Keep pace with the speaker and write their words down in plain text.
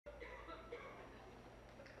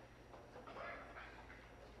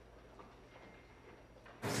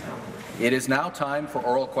It is now time for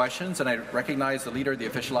oral questions, and I recognize the Leader of the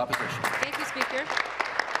Official Opposition. Thank you, Speaker.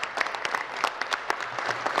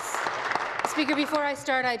 Speaker, before I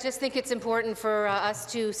start, I just think it's important for us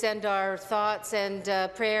to send our thoughts and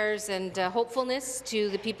prayers and hopefulness to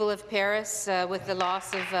the people of Paris with the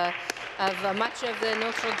loss of much of the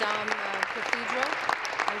Notre Dame Cathedral.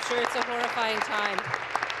 I'm sure it's a horrifying time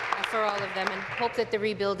for all of them, and hope that the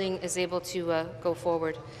rebuilding is able to go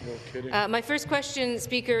forward. No kidding. My first question,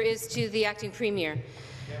 Speaker, is to the Acting Premier.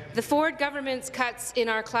 The Ford government's cuts in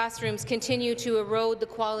our classrooms continue to erode the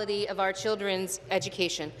quality of our children's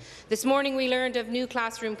education. This morning we learned of new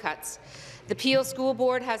classroom cuts. The Peel School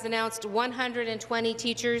Board has announced 120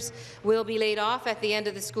 teachers will be laid off at the end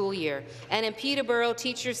of the school year, and in Peterborough,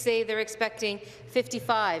 teachers say they're expecting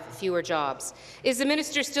 55 fewer jobs. Is the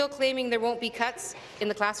minister still claiming there won't be cuts in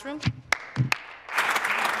the classroom?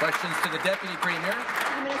 Questions to the Deputy Premier.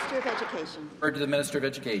 The Minister of Education. Or to the Minister of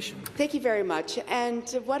Education. Thank you very much. And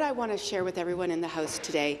what I want to share with everyone in the House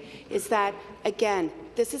today is that, again,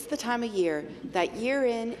 this is the time of year that year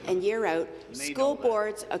in and year out, school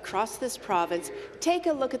boards across this province take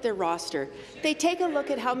a look at their roster. They take a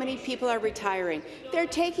look at how many people are retiring. They're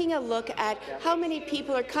taking a look at how many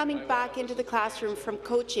people are coming back into the classroom from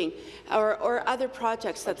coaching or other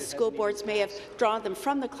projects that the school boards may have drawn them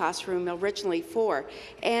from the classroom originally for.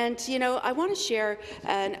 And, you know, I want to share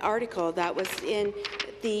an article that was in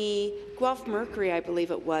the Guelph Mercury, I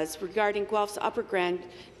believe it was, regarding Guelph's Upper Grand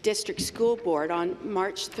District School Board on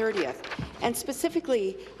March 30th. And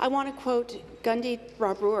specifically, I want to quote Gundy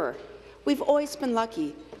Rabrour. "We've always been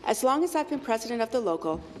lucky. As long as I've been president of the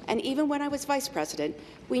local, and even when I was vice president,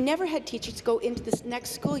 we never had teachers go into this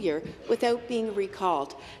next school year without being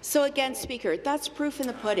recalled." So again, Speaker, that's proof in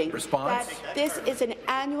the pudding Response? that this is an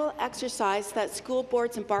annual exercise that school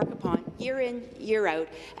boards embark upon year in, year out,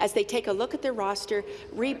 as they take a look at their roster,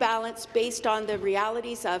 rebalance based on the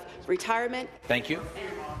realities of retirement. Thank you.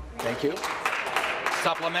 Thank you.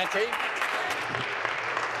 Supplementary.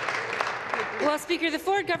 Well, Speaker, the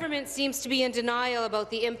Ford government seems to be in denial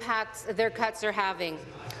about the impacts their cuts are having.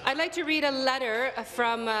 I'd like to read a letter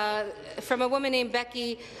from a woman named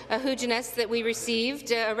Becky Hugeness that we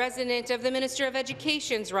received, a resident of the Minister of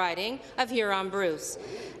Education's riding of Huron-Bruce.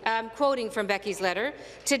 Quoting from Becky's letter,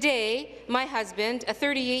 "Today, my husband, a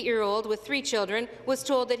 38-year-old with 3 children, was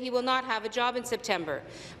told that he will not have a job in September.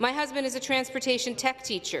 My husband is a transportation tech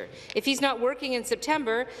teacher. If he's not working in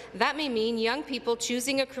September, that may mean young people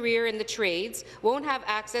choosing a career in the trades won't have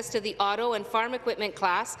access to the auto and farm equipment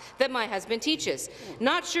class that my husband teaches.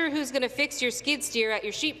 Not sure who's going to fix your skid steer at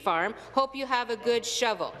your sheep farm. Hope you have a good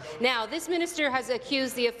shovel." Now, this minister has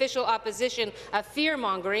accused the official opposition of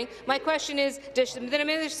fear-mongering. My question is, does the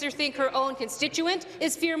minister think her own constituent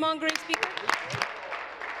is fear-mongering, Speaker?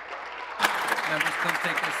 Members, please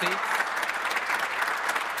take your seats.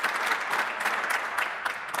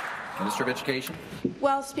 Minister of Education.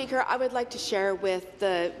 Well, Speaker, I would like to share with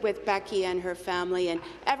Becky and her family and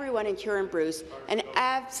everyone in Huron-Bruce and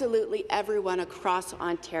absolutely everyone across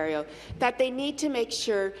Ontario that they need to make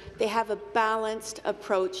sure they have a balanced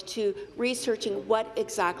approach to researching what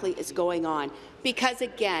exactly is going on. Because,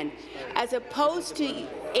 again, as opposed to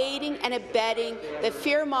aiding and abetting the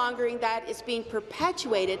fear-mongering that is being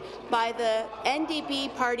perpetuated by the NDP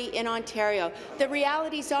party in Ontario, the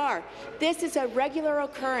realities are this is a regular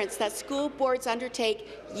occurrence that school boards undertake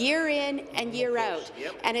year in and year out.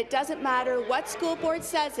 And it doesn't matter what school board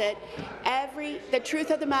says it, the truth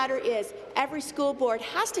of the matter is every school board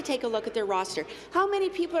has to take a look at their roster. How many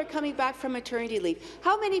people are coming back from maternity leave?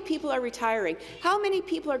 How many people are retiring? How many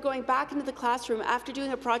people are going back into the classroom after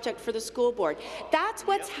doing a project for the school board? That's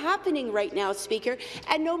what's happening right now, Speaker.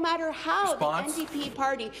 And no matter how Response? the NDP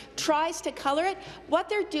party tries to colour it, what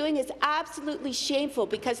they're doing is absolutely shameful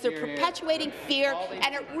because they're perpetuating fear,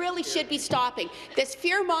 and it really should be stopping. This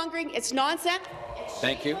fear-mongering is nonsense.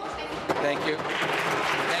 Thank you. Thank you.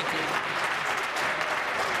 Thank you.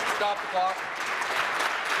 Stop the clock.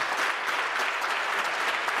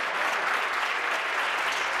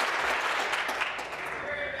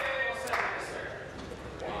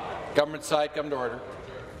 Government side, come to order.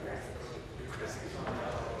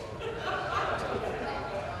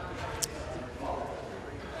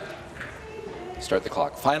 Start the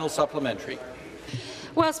clock. Final supplementary.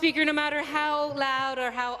 Well, Speaker, no matter how loud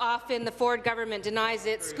or how often the Ford government denies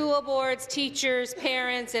it, school boards, teachers,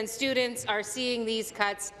 parents and students are seeing these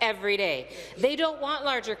cuts every day. They don't want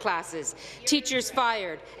larger classes, teachers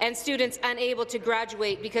fired, and students unable to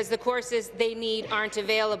graduate because the courses they need aren't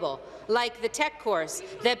available, like the tech course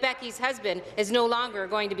that Becky's husband is no longer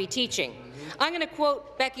going to be teaching. I'm going to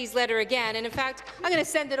quote Becky's letter again, and in fact, I'm going to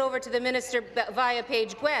send it over to the minister via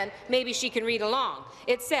Paige Gwen. Maybe she can read along.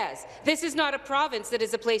 It says, "This is not a province that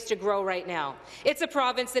is a place to grow right now. It's a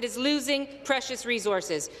province that is losing precious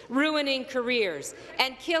resources, ruining careers,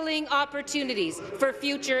 and killing opportunities for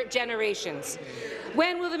future generations."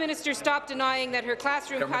 When will the minister stop denying that her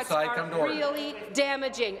classroom cuts are really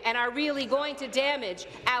damaging and are really going to damage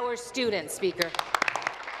our students, Speaker?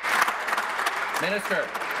 Minister.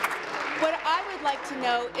 What I would like to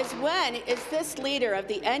know is when is this leader of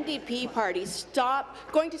the NDP party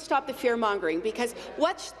going to stop the fear-mongering? Because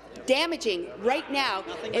what's damaging right now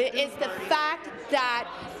is the fact that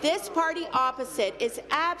this party opposite is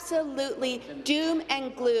absolutely doom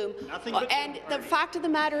and gloom. And the fact of the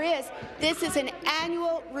matter is, this is an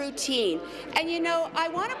annual routine. And you know, I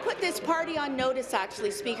want to put this party on notice,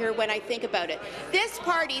 actually, Speaker, when I think about it. This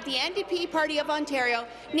party, the NDP Party of Ontario,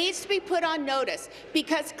 needs to be put on notice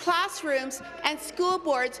because classrooms and school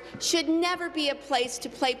boards should never be a place to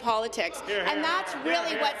play politics. And that's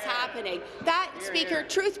really what's happening. That, Speaker,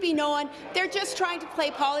 truth be known, they're just trying to play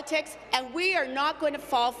politics, and we are not going to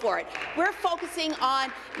fall for it. We're focusing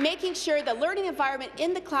on making sure the learning environment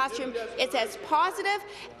in the classroom is as positive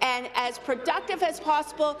and as productive as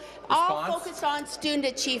possible, all focused on student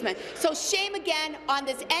achievement. So shame again on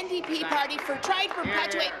this NDP party for trying to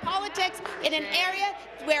perpetuate politics in an area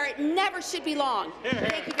where it never should belong.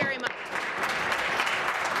 Thank you very much.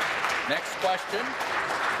 Next question.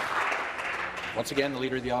 Once again, the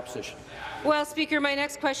Leader of the Opposition. Well, Speaker, my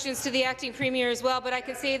next question is to the Acting Premier as well, but I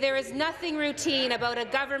can say there is nothing routine about a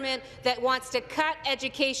government that wants to cut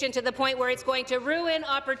education to the point where it's going to ruin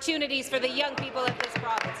opportunities for the young people of this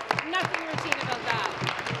province. Nothing routine about that.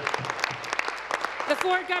 The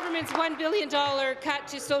Ford government's $1 billion cut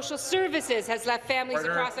to social services has left families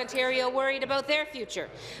across Ontario worried about their future.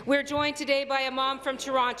 We're joined today by a mom from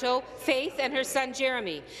Toronto, Faith, and her son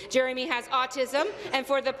Jeremy. Jeremy has autism and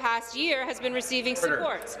for the past year has been receiving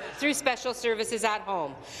supports through special services at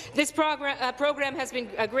home. This program has been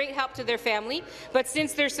a great help to their family, but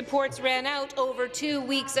since their supports ran out over 2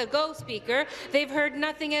 weeks ago, Speaker, they've heard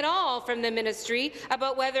nothing at all from the ministry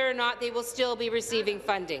about whether or not they will still be receiving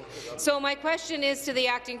funding. So my question is to the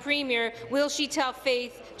Acting Premier, will she tell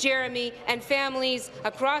Faith, Jeremy and families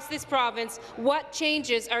across this province what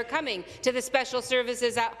changes are coming to the Special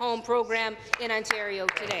Services at Home program in Ontario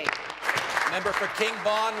today? Member for King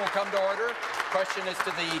Vaughan will come to order. Question is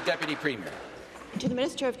to the Deputy Premier. To the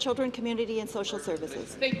Minister of Children, Community and Social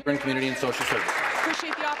Services. Children, Community and Social Services.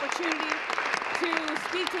 Appreciate the opportunity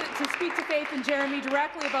to speak to Faith and Jeremy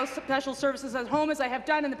directly about special services at home, as I have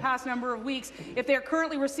done in the past number of weeks. If they are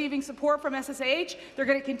currently receiving support from SSAH, they're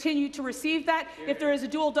going to continue to receive that. If there is a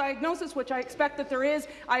dual diagnosis, which I expect that there is,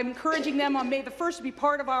 I'm encouraging them on May the 1st to be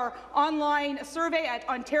part of our online survey at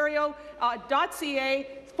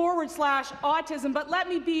ontario.ca/autism. But let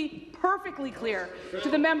me be perfectly clear to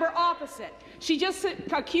the member opposite. She just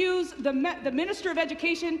accused the Minister of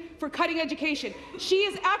Education for cutting education. She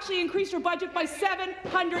has actually increased her budget by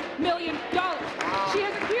 $700 million. She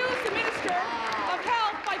has accused the Minister of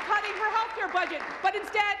Health by cutting her health care budget, but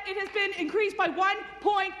instead it has been increased by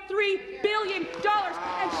 $1.3 billion.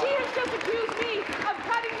 And she has just accused me of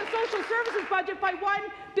cutting the social services budget by $1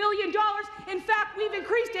 billion. In fact, we've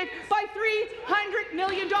increased it by $300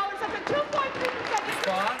 million. That's a 2.3% increase.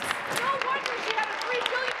 No wonder she had a $3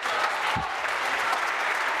 billion.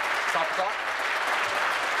 Stop the clock.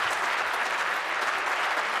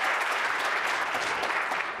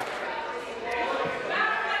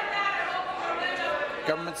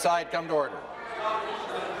 Government side, come to order.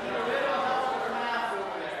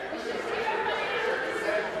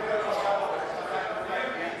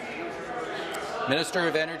 Minister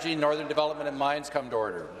of Energy, Northern Development and Mines, come to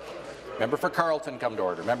order. Member for Carleton, come to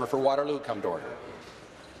order. Member for Waterloo, come to order.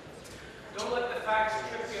 Don't let the facts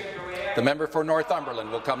trip you in your way. The member for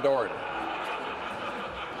Northumberland will come to order.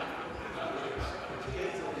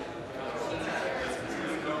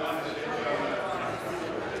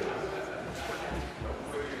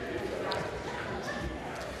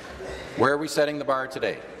 Where are we setting the bar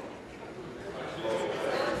today?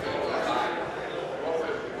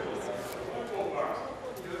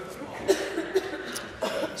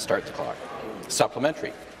 Start the clock.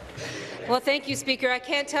 Supplementary. Well, thank you, Speaker. I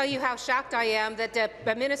can't tell you how shocked I am that a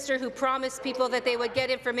minister who promised people that they would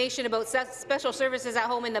get information about special services at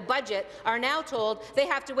home in the budget are now told they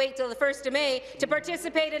have to wait till the 1st of May to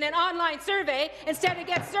participate in an online survey instead of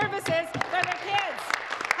get services for their kids.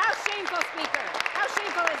 How shameful, Speaker. How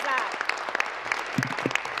shameful is that?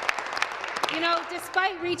 You know,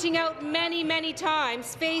 despite reaching out many, many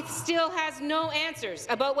times, Faith still has no answers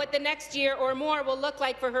about what the next year or more will look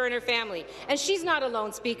like for her and her family. And she's not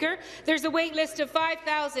alone, Speaker. There's a wait list of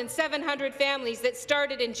 5,700 families that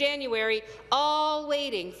started in January, all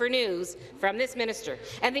waiting for news from this minister.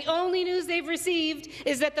 And the only news they've received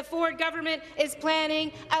is that the Ford government is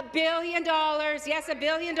planning $1 billion, yes, $1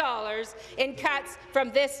 billion, in cuts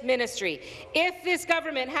from this ministry. If this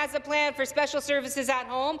government has a plan for special services at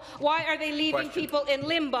home, why are they leaving people in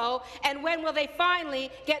limbo, and when will they finally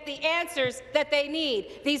get the answers that they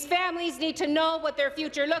need? These families need to know what their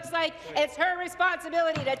future looks like. It's her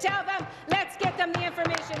responsibility to tell them. Let's get them the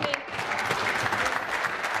information they need.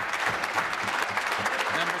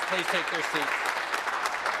 Members, please take their seats.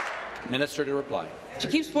 Minister to reply. She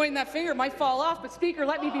keeps pointing that finger. It might fall off, but Speaker,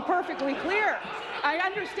 let me be perfectly clear. I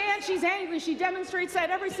understand she's angry. She demonstrates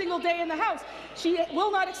that every single day in the House. She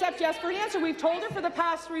will not accept yes for an answer. We've told her for the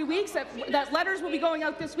past 3 weeks that letters will be going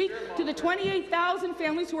out this week to the 28,000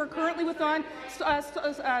 families who are currently within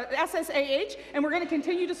SSAH, and we're going to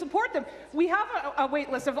continue to support them. We have a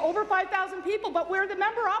wait list of over 5,000 people, but where the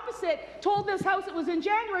member opposite told this House it was in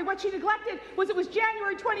January, what she neglected was it was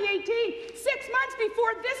January 2018, 6 months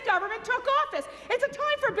before this government took office. It's a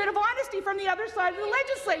time for a bit of honesty from the other side of the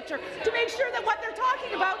legislature to make sure that what they're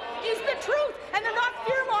talking about is the truth, and they're not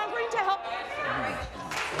fear-mongering to help.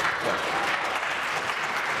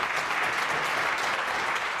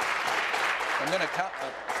 I'm going to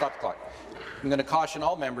stop the clock. I'm going to caution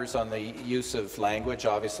all members on the use of language.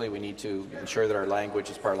 Obviously, we need to ensure that our language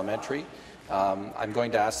is parliamentary. I'm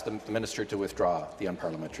going to ask the minister to withdraw the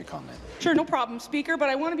unparliamentary comment. Sure, no problem, Speaker, but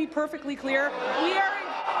I want to be perfectly clear. We are in...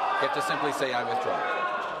 You have to simply say, I withdraw.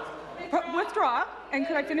 Withdraw. And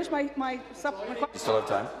could I finish my question? You still have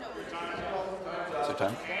time? Is there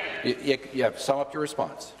time? You have to sum up your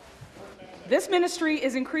response. This ministry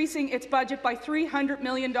is increasing its budget by $300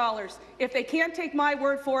 million. If they can't take my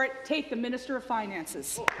word for it, take the Minister of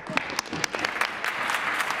Finances.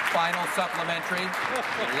 Final supplementary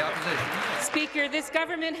for the opposition. Speaker, this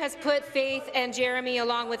government has put Faith and Jeremy,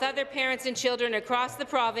 along with other parents and children across the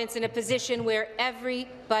province, in a position where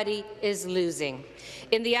everybody is losing.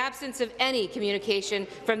 In the absence of any communication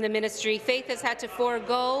from the ministry, Faith has had to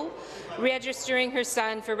forego registering her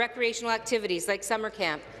son for recreational activities like summer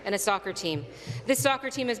camp and a soccer team. This soccer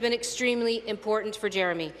team has been extremely important for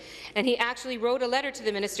Jeremy, and he actually wrote a letter to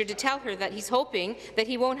the minister to tell her that he's hoping that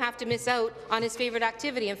he won't have to miss out on his favourite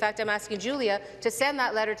activity. In fact, I'm asking Julia to send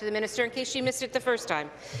that letter to the minister in case she missed it the first time.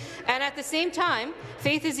 And at the same time,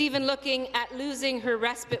 Faith is even looking at losing her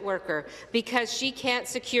respite worker because she can't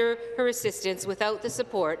secure her assistance without the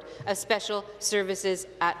support of special services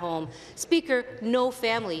at home. Speaker, no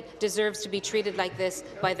family deserves to be treated like this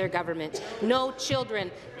by their government. No children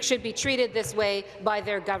should be treated this way by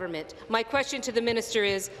their government. My question to the minister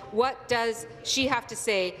is, what does she have to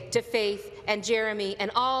say to Faith and Jeremy and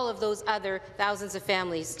all of those other thousands of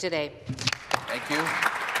families today? Thank you.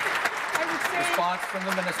 Response from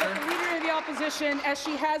the minister. The Leader of the Opposition, as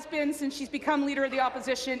she has been since she's become Leader of the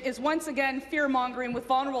Opposition, is once again fear-mongering with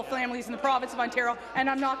vulnerable families in the province of Ontario, and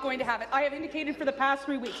I'm not going to have it. I have indicated for the past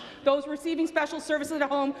 3 weeks, those receiving special services at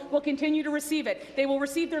home will continue to receive it. They will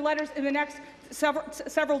receive their letters in the next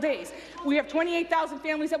several days. We have 28,000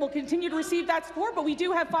 families that will continue to receive that support, but we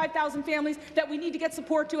do have 5,000 families that we need to get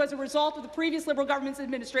support to as a result of the previous Liberal government's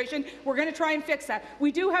administration. We're going to try and fix that.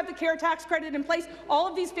 We do have the care tax credit in place. All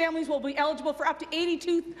of these families will be eligible for up to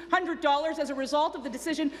 $8,200 as a result of the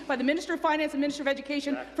decision by the Minister of Finance and Minister of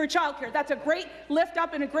Education for childcare. That's a great lift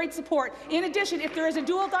up and a great support. In addition, if there is a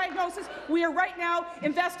dual diagnosis, we are right now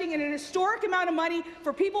investing in an historic amount of money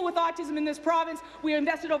for people with autism in this province. We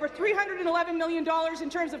invested over $311 million in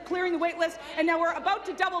terms of clearing the wait list, and now we're about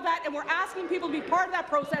to double that, and we're asking people to be part of that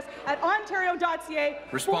process at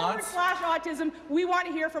ontario.ca/autism. We want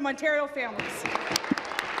to hear from Ontario families.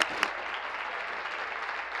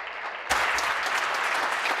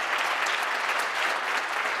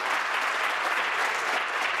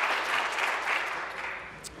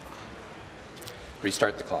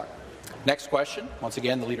 Restart the clock. Next question. Once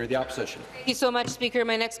again, the Leader of the Opposition. Thank you so much, Speaker.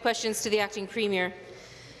 My next question is to the Acting Premier.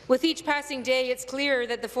 With each passing day, it's clear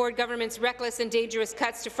that the Ford government's reckless and dangerous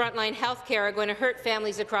cuts to frontline health care are going to hurt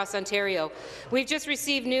families across Ontario. We've just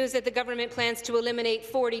received news that the government plans to eliminate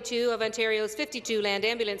 42 of Ontario's 52 land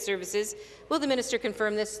ambulance services. Will the minister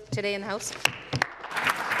confirm this today in the House?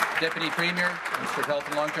 Deputy Premier, Minister of Health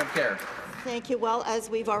and Long-Term Care. Thank you. Well, as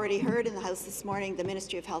we've already heard in the House this morning, the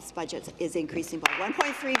Ministry of Health's budget is increasing by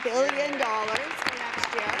 $1.3 billion for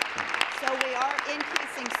next year. So we are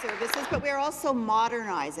increasing services services, but we are also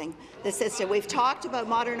modernizing the system. We've talked about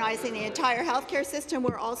modernizing the entire healthcare system.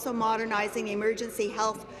 We're also modernizing the emergency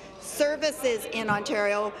health services in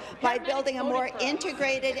Ontario by building a more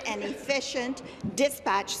integrated and efficient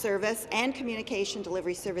dispatch service and communication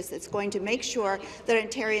delivery service that's going to make sure that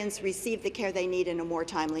Ontarians receive the care they need in a more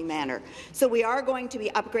timely manner. So we are going to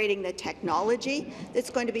be upgrading the technology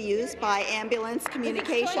that's going to be used by ambulance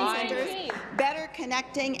communication centres, better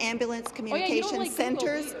connecting ambulance communication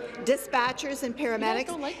centres, dispatchers and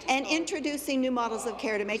paramedics, and introducing new models of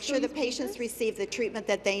care to make sure that patients receive the treatment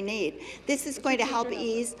that they need. This is going to help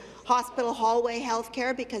ease hospital hallway health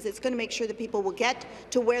care because it's going to make sure that people will get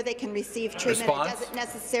to where they can receive treatment. It doesn't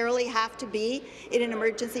necessarily have to be in an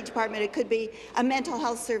emergency department. It could be a mental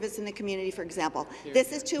health service in the community, for example.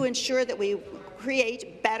 This is to ensure that we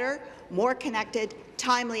create better, more connected,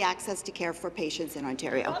 timely access to care for patients in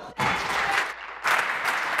Ontario.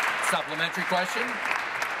 Supplementary question.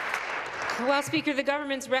 Well, Speaker, the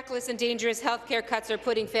government's reckless and dangerous health care cuts are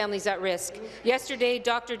putting families at risk. Yesterday,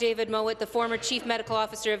 Dr. David Mowat, the former Chief Medical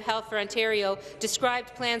Officer of Health for Ontario,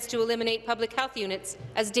 described plans to eliminate public health units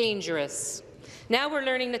as dangerous. Now we're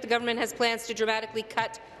learning that the government has plans to dramatically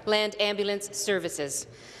cut land ambulance services.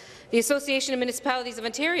 The Association of Municipalities of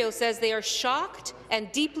Ontario says they are shocked and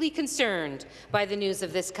deeply concerned by the news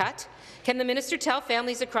of this cut. Can the minister tell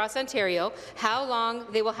families across Ontario how long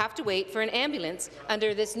they will have to wait for an ambulance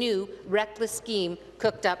under this new reckless scheme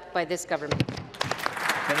cooked up by this government?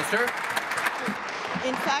 Minister.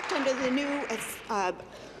 In fact, under the new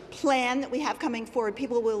plan that we have coming forward,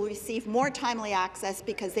 people will receive more timely access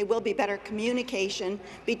because there will be better communication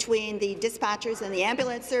between the dispatchers and the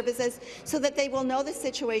ambulance services so that they will know the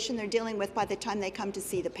situation they're dealing with by the time they come to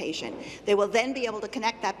see the patient. They will then be able to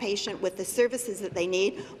connect that patient with the services that they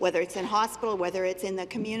need, whether it's in hospital, whether it's in the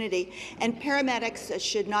community. And paramedics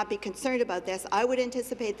should not be concerned about this. I would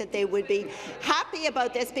anticipate that they would be happy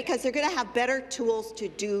about this because they're going to have better tools to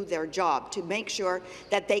do their job, to make sure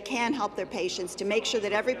that they can help their patients, to make sure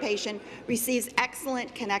that every patient receives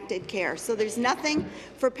excellent connected care. So there's nothing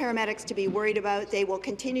for paramedics to be worried about. They will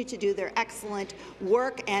continue to do their excellent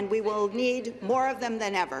work, and we will need more of them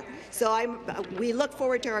than ever. So we look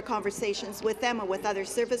forward to our conversations with them and with other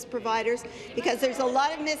service providers, because there's a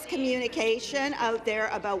lot of miscommunication out there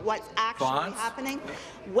about what's actually happening.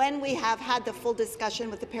 When we have had the full discussion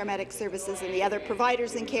with the paramedic services and the other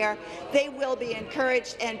providers in care, they will be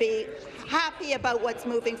encouraged and be happy about what's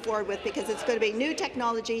moving forward with, because it's going to be new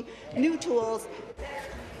technology, new tools.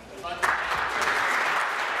 The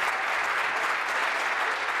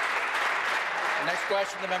next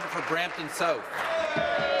question, the member for Brampton South.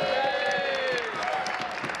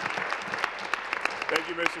 Thank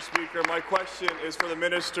you, Mr. Speaker. My question is for the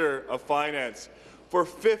Minister of Finance. For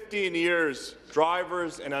 15 years,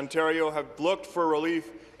 drivers in Ontario have looked for relief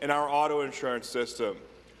in our auto insurance system.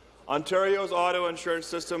 Ontario's auto insurance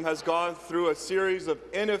system has gone through a series of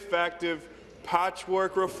ineffective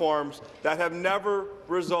patchwork reforms that have never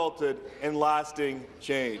resulted in lasting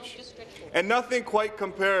change. And nothing quite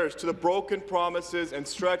compares to the broken promises and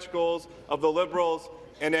stretch goals of the Liberals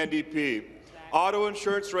and NDP. Auto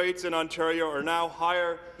insurance rates in Ontario are now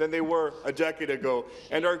higher than they were a decade ago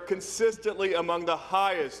and are consistently among the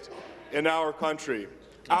highest in our country.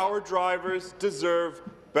 Our drivers deserve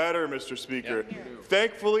better, Mr. Speaker.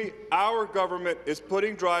 Thankfully, our government is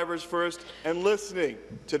putting drivers first and listening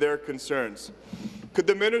to their concerns. Could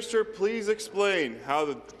the minister please explain how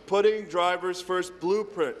the Putting Drivers First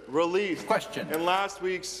blueprint released in last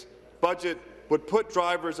week's budget would put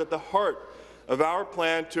drivers at the heart of our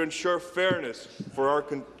plan to ensure fairness for our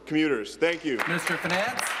commuters? Thank you. Minister of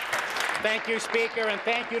Finance. Thank you, Speaker, and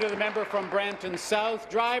thank you to the member from Brampton South.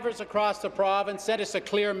 Drivers across the province sent us a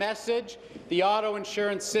clear message. The auto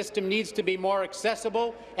insurance system needs to be more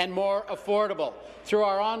accessible and more affordable. Through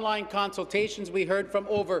our online consultations, we heard from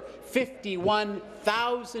over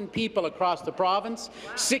 51,000 people across the province.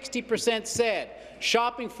 60% said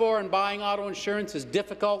shopping for and buying auto insurance is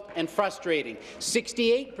difficult and frustrating.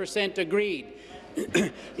 68% agreed.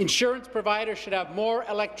 Insurance providers should have more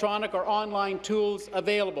electronic or online tools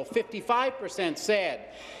available. 55% said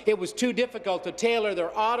it was too difficult to tailor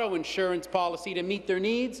their auto insurance policy to meet their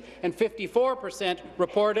needs, and 54%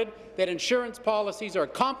 reported that insurance policies are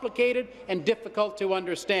complicated and difficult to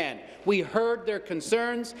understand. We heard their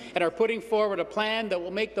concerns and are putting forward a plan that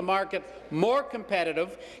will make the market more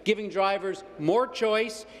competitive, giving drivers more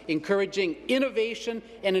choice, encouraging innovation,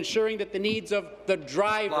 and ensuring that the needs of the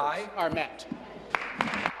drivers are met.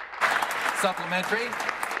 Supplementary.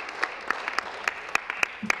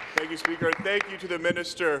 Thank you, Speaker, and thank you to the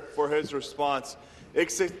minister for his response.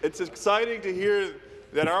 It's exciting to hear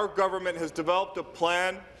that our government has developed a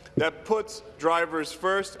plan that puts drivers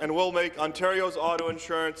first and will make Ontario's auto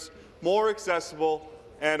insurance more accessible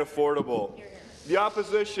and affordable. The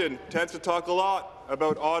opposition tends to talk a lot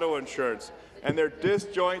about auto insurance and their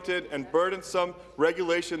disjointed and burdensome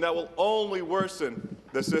regulation that will only worsen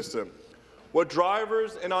the system. What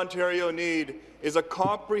drivers in Ontario need is a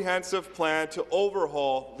comprehensive plan to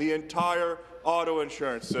overhaul the entire auto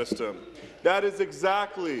insurance system. That is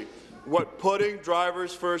exactly what Putting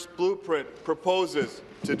Drivers First Blueprint proposes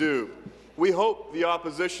to do. We hope the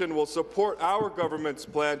opposition will support our government's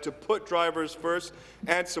plan to put drivers first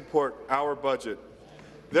and support our budget.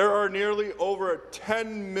 There are nearly over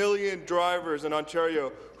 10 million drivers in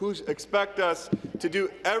Ontario who expect us to do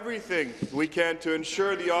everything we can to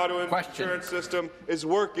ensure the auto insurance system is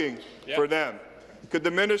working for them. Could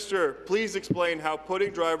the minister please explain how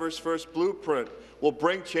Putting Drivers First Blueprint will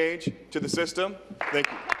bring change to the system? Thank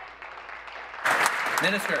you.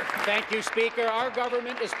 Minister. Thank you, Speaker. Our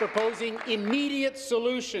government is proposing immediate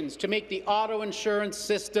solutions to make the auto insurance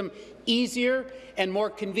system easier and more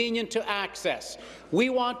convenient to access. We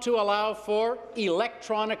want to allow for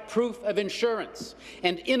electronic proof of insurance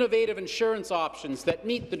and innovative insurance options that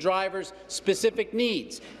meet the driver's specific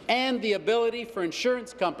needs, and the ability for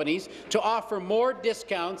insurance companies to offer more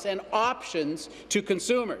discounts and options to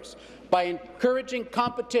consumers. By encouraging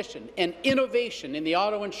competition and innovation in the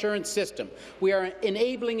auto insurance system, we are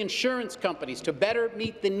enabling insurance companies to better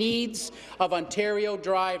meet the needs of Ontario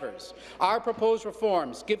drivers. Our proposed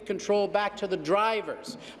reforms give control back to the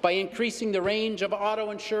drivers by increasing the range of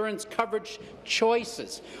auto insurance coverage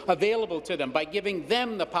choices available to them, by giving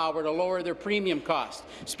them the power to lower their premium costs.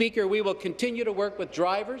 Speaker, we will continue to work with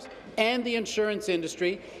drivers and the insurance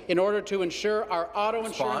industry in order to ensure our auto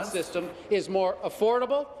insurance system is more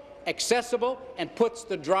affordable, accessible, and puts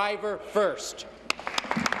the driver first.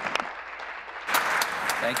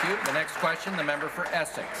 Thank you. The next question, the member for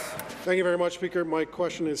Essex. Thank you very much, Speaker. My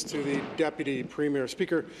question is to the Deputy Premier.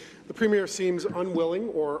 Speaker, the Premier seems unwilling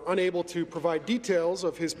or unable to provide details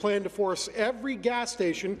of his plan to force every gas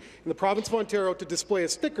station in the province of Ontario to display a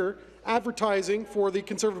sticker advertising for the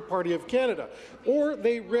Conservative Party of Canada, or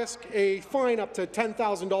they risk a fine up to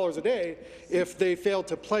 $10,000 a day if they fail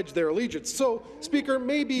to pledge their allegiance. So, Speaker,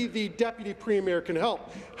 maybe the Deputy Premier can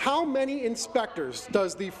help. How many inspectors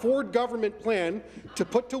does the Ford government plan to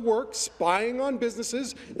put to work spying on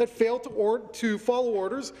businesses that fail to follow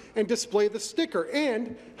orders and display the sticker?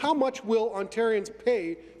 And how much will Ontarians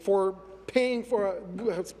pay for paying for,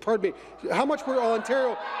 how much will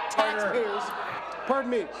Ontario taxpayers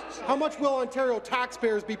how much will Ontario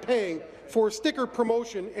taxpayers be paying for sticker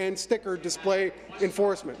promotion and sticker display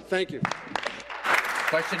enforcement? Thank you.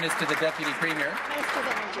 Question is to the Deputy Premier. Minister of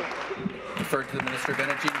Energy. Referred to the Minister of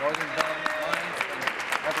Energy. Northern Belt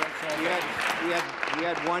He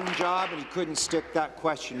had one job and he couldn't stick that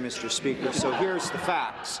question, Mr. Speaker. So here's the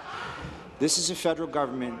facts. This is a federal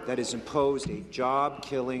government that has imposed a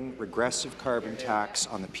job-killing, regressive carbon tax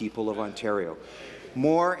on the people of Ontario.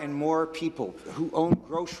 More and more people who own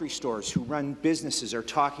grocery stores, who run businesses, are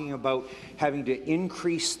talking about having to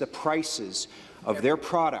increase the prices of their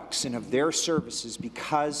products and of their services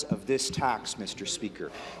because of this tax, Mr. Speaker.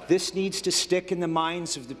 This needs to stick in the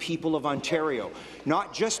minds of the people of Ontario,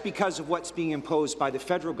 not just because of what's being imposed by the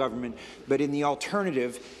federal government, but in the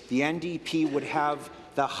alternative, the NDP would have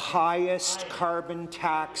the highest carbon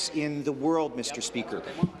tax in the world, Mr. Speaker.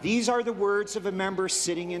 These are the words of a member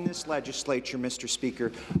sitting in this legislature, Mr.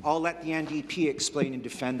 Speaker. I'll let the NDP explain and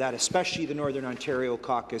defend that, especially the Northern Ontario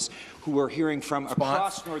caucus, who are hearing from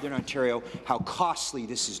across Northern Ontario how costly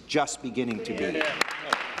this is just beginning to be.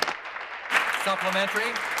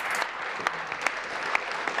 Supplementary.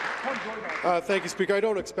 Thank you, Speaker. I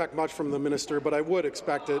don't expect much from the minister, but I would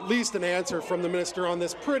expect at least an answer from the minister on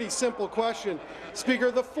this pretty simple question. Speaker,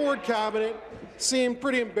 the Ford cabinet seemed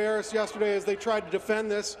pretty embarrassed yesterday as they tried to defend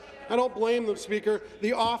this. I don't blame them, Speaker.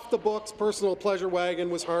 The off-the-books personal pleasure wagon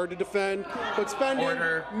was hard to defend, but spending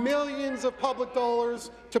millions of public dollars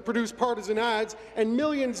to produce partisan ads and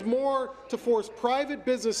millions more to force private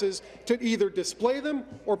businesses to either display them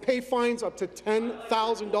or pay fines up to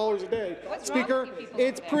 $10,000 a day. Speaker,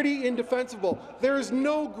 it's pretty indefensible. There is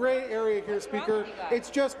no gray area here, Speaker. It's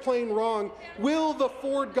just plain wrong. Will the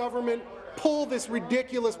Ford government pull this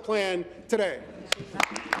ridiculous plan today?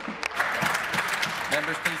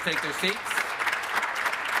 Members, please take their seats.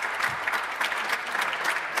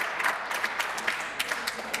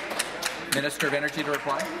 Minister of Energy to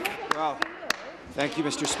reply. Well, Thank you,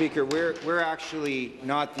 Mr. Speaker. We're actually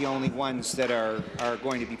not the only ones that are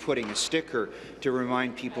going to be putting a sticker to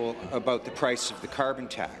remind people about the price of the carbon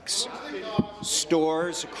tax.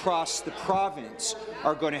 Stores across the province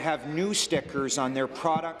are going to have new stickers on their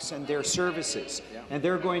products and their services, and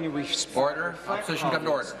they're going to Order. Opposition come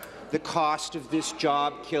to order. The cost of this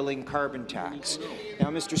job-killing carbon tax. Now,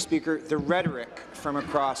 Mr. Speaker, the rhetoric from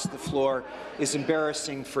across the floor is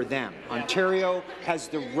embarrassing for them. Ontario has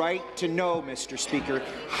the right to know, Mr. Speaker,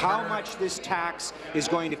 how much this tax is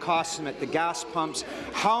going to cost them at the gas pumps,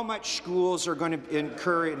 how much schools are going to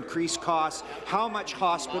incur increased costs, how much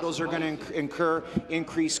hospitals are going to incur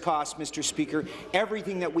increased costs, Mr. Speaker,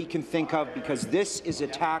 everything that we can think of, because this is a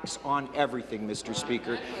tax on everything, Mr.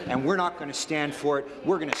 Speaker, and we're not going to stand for it.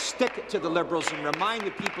 We're going to stick it to the Liberals and remind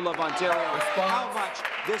the people of Ontario how much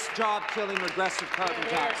this job-killing regressive carbon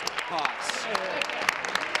tax costs.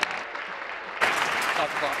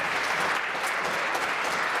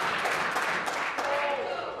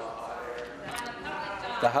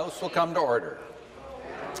 The House will come to order.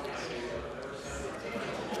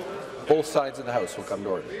 Both sides of the House will come to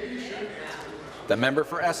order. The member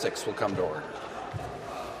for Essex will come to order.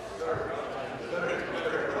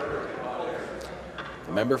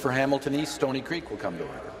 The member for Hamilton East, Stony Creek will come to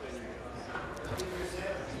order.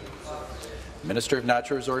 Minister of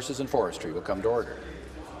Natural Resources and Forestry will come to order.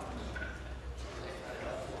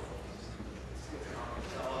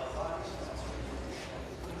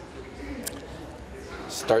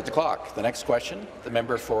 Start the clock. The next question, the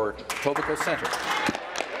member for Etobicoke Centre.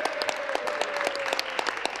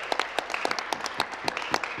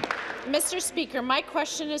 Mr. Speaker, my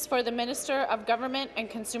question is for the Minister of Government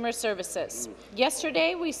and Consumer Services.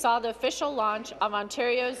 Yesterday, we saw the official launch of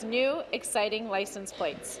Ontario's new, exciting license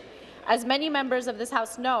plates. As many members of this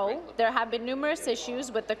House know, there have been numerous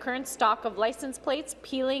issues with the current stock of license plates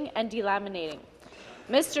peeling and delaminating.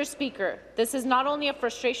 Mr. Speaker, this is not only a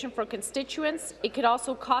frustration for constituents, it could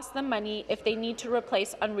also cost them money if they need to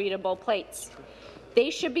replace unreadable plates. They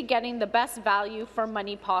should be getting the best value for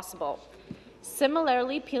money possible.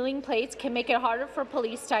 Similarly, peeling plates can make it harder for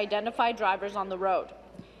police to identify drivers on the road.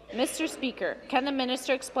 Mr. Speaker, can the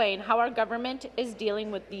minister explain how our government is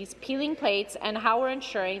dealing with these peeling plates and how we're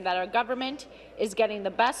ensuring that our government is getting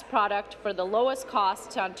the best product for the lowest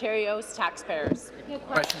cost to Ontario's taxpayers?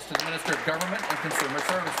 Questions to the Minister of Government and Consumer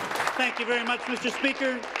Services. Thank you very much, Mr.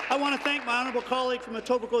 Speaker. I want to thank my honourable colleague from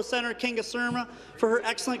Etobicoke Centre, Kinga Surma, for her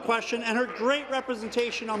excellent question and her great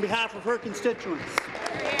representation on behalf of her constituents.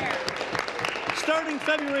 Starting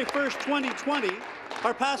February 1st, 2020,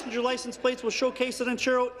 our passenger license plates will showcase that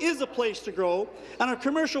Ontario is a place to grow, and our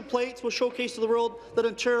commercial plates will showcase to the world that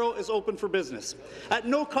Ontario is open for business. At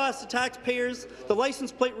no cost to taxpayers, the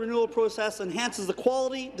license plate renewal process enhances the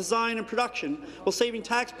quality, design and production, while saving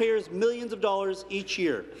taxpayers millions of dollars each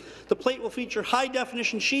year. The plate will feature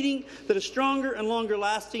high-definition sheeting that is stronger and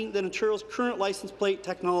longer-lasting than Ontario's current license plate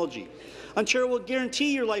technology. Ontario will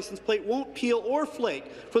guarantee your license plate won't peel or flake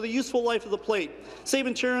for the useful life of the plate, save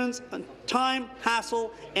Ontarians time,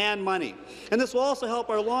 hassle, and money. And this will also help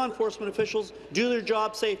our law enforcement officials do their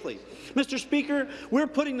job safely. Mr. Speaker, we're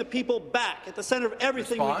putting the people back at the centre of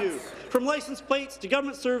everything we do, from license plates to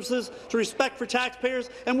government services to respect for taxpayers,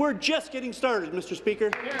 and we're just getting started, Mr. Speaker.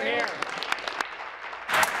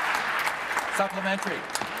 Supplementary.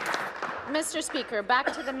 Mr. Speaker,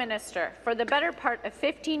 back to the minister. For the better part of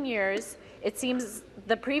 15 years, it seems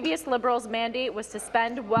the previous Liberals' mandate was to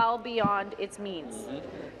spend well beyond its means.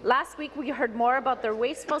 Last week, we heard more about their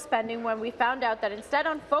wasteful spending when we found out that instead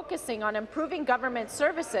of focusing on improving government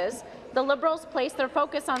services, the Liberals placed their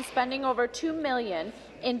focus on spending over $2 million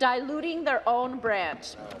in diluting their own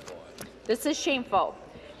brand. This is shameful.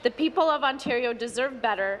 The people of Ontario deserve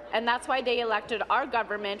better, and that's why they elected our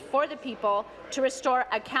government for the people to restore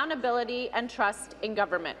accountability and trust in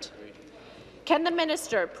government. Can the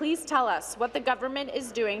minister please tell us what the government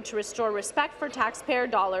is doing to restore respect for taxpayer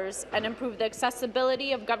dollars and improve the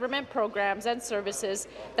accessibility of government programs and services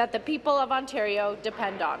that the people of Ontario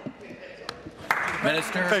depend on?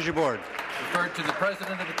 Minister. Treasury Board. Referred to the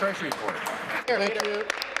President of the Treasury Board. Thank you.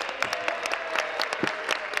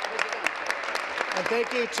 And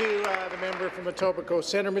thank you to the member from Etobicoke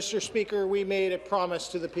Centre. Mr. Speaker, we made a promise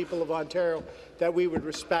to the people of Ontario that we would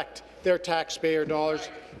respect their taxpayer dollars.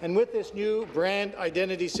 And with this new brand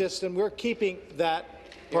identity system, we're keeping that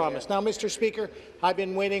promise. Now, Mr. Speaker, I've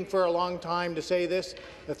been waiting for a long time to say this.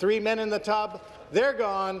 The 3 men in the tub, they're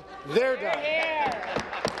gone, they're done.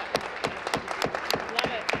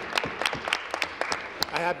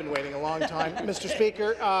 I have been waiting a long time. Mr.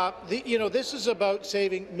 Speaker, this is about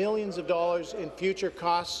saving millions of dollars in future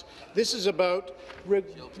costs. This is about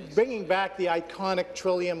bringing back the iconic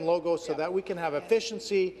Trillium logo so that we can have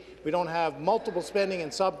efficiency. We don't have multiple spending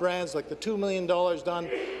in sub-brands like the $2 million done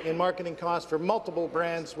in marketing costs for multiple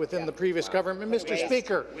brands within the previous government. Mr.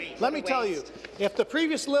 Speaker, let me tell you, if the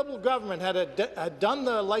previous Liberal government had done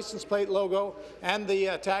the license plate logo and the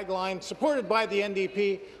tagline supported by the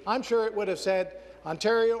NDP, I'm sure it would have said,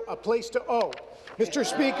 Ontario, a place to owe. Mr.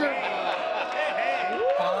 Speaker,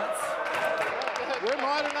 we're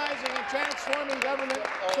modernizing and transforming government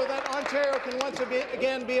so that Ontario can once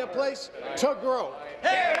again be a place to grow.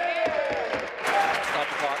 Stop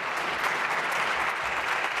the clock.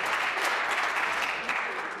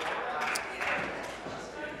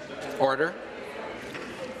 Order.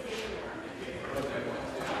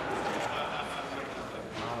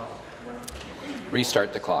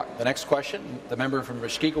 Restart the clock. The next question, the member from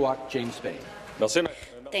Mushkegowuk, James Bay.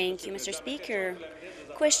 Thank you, Mr. Speaker.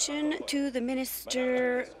 Question to the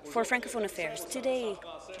Minister for Francophone Affairs. Today,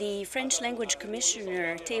 the French Language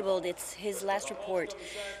Commissioner tabled his last report.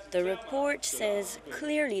 The report says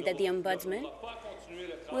clearly that the Ombudsman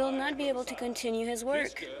will not be able to continue his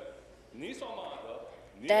work.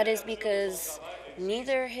 That is because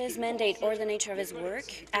neither his mandate or the nature of his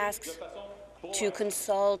work asks to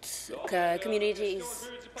consult communities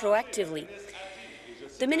proactively.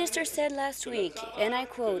 The minister said last week, and I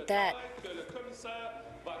quote, that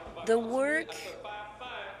the work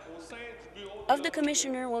of the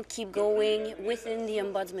commissioner will keep going within the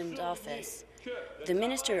Ombudsman's office. The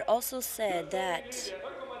minister also said that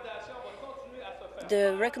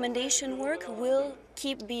the recommendation work will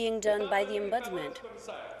keep being done by the Ombudsman.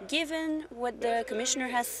 Given what the commissioner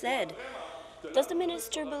has said, does the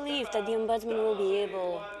minister believe that the Ombudsman will be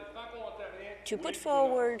able to put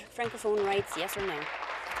forward Francophone rights, yes or no?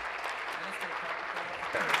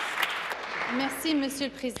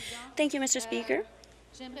 Thank you, Mr. Speaker.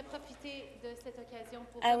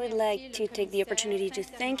 I would like to take the opportunity to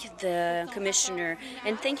thank the Commissioner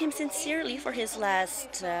and thank him sincerely for his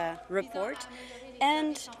last report.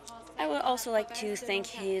 And I would also like to thank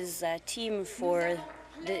his team for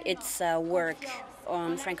its work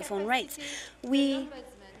on Francophone rights. We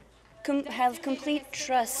have complete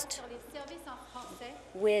trust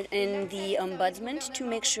within the Ombudsman to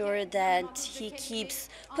make sure that he keeps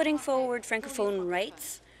putting forward Francophone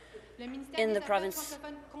rights in the province,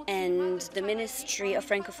 and the Ministry of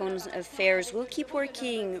Francophone Affairs will keep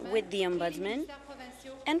working with the Ombudsman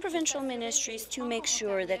and provincial ministries to make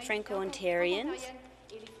sure that Franco-Ontarians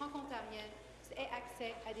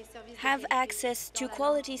have access to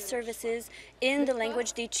quality services in the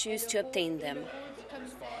language they choose to obtain them.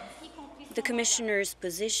 The Commissioner's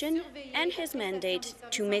position and his mandate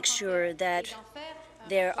to make sure that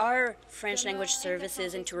there are French language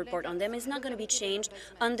services and to report on them is not going to be changed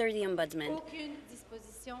under the Ombudsman.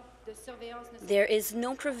 There is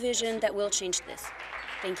no provision that will change this.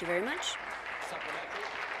 Thank you very much.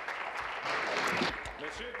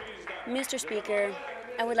 Mr. Speaker,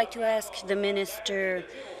 I would like to ask the Minister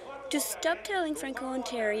to stop telling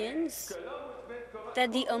Franco-Ontarians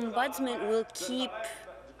that the Ombudsman will keep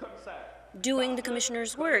doing the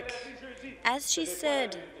Commissioner's work. As she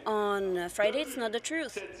said on Friday, it's not the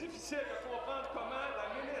truth.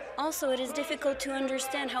 Also, it is difficult to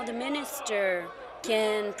understand how the Minister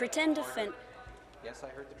can pretend to defend. Yes, I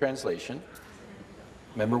heard the translation.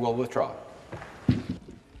 Member will withdraw.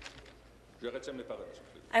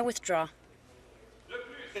 I withdraw.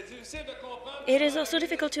 It is also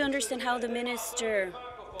difficult to understand how the Minister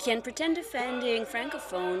can pretend defending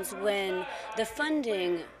Francophones when the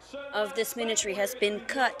funding of this ministry has been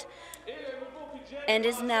cut and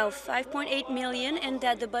is now $5.8 million, and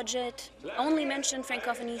that the budget only mentioned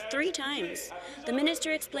Francophonie 3 times. The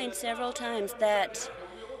Minister explained several times that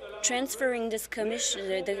transferring this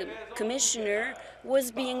the commissioner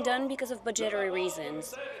was being done because of budgetary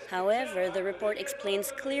reasons. However, the report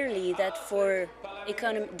explains clearly that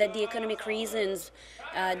the economic reasons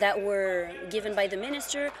that were given by the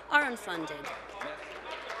minister are unfunded.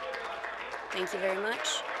 Thank you very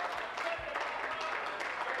much.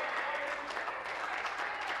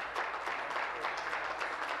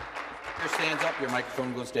 Your stands up, your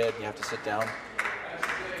microphone goes dead, you have to sit down.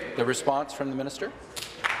 The response from the minister?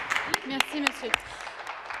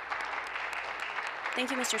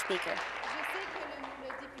 Thank you, Mr. Speaker.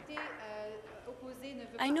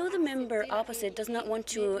 I know the member opposite does not want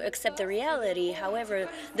to accept the reality. However,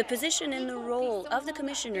 the position and the role of the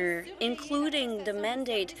Commissioner, including the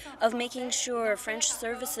mandate of making sure French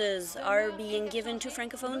services are being given to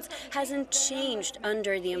Francophones, hasn't changed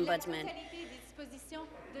under the Ombudsman.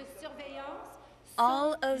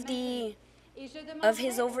 all of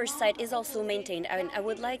his oversight is also maintained. And I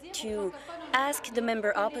would like to ask the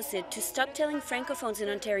member opposite to stop telling Francophones in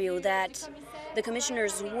Ontario that the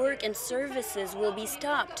Commissioner's work and services will be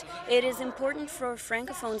stopped. It is important for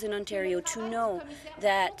Francophones in Ontario to know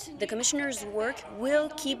that the Commissioner's work will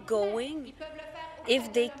keep going.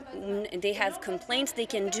 If they have complaints, they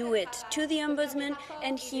can do it to the Ombudsman,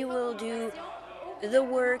 and he will do the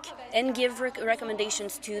work and give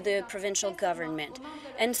recommendations to the provincial government.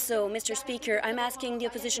 And so, Mr. Speaker, I'm asking the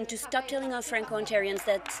opposition to stop telling our Franco-Ontarians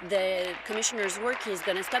that the Commissioner's work is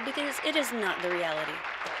going to stop, because it is not the reality.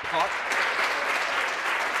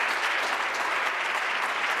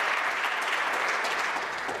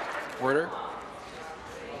 Order.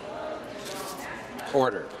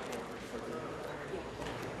 Order.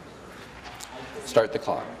 Start the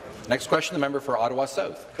clock. Next question, the member for Ottawa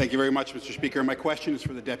South. Thank you very much, Mr. Speaker. My question is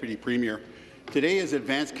for the Deputy Premier. Today is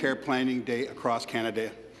Advanced Care Planning Day across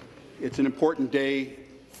Canada. It's an important day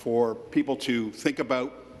for people to think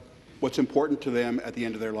about what's important to them at the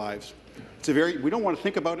end of their lives. We don't want to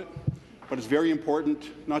think about it, but it's very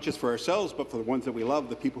important, not just for ourselves, but for the ones that we love,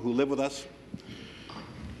 the people who live with us.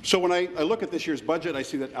 So when I look at this year's budget, I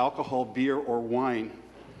see that alcohol, beer, or wine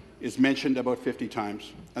is mentioned about 50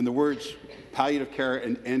 times, and the words palliative care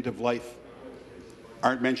and end of life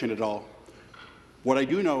aren't mentioned at all. What I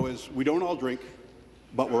do know is we don't all drink,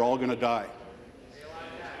 but we're all going to die.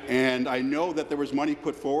 And I know that there was money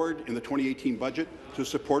put forward in the 2018 budget to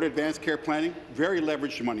support advanced care planning, very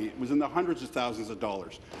leveraged money. It was in the hundreds of thousands of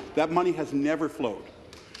dollars. That money has never flowed.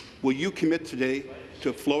 Will you commit today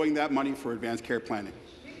to flowing that money for advanced care planning?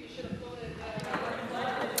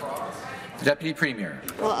 Deputy Premier.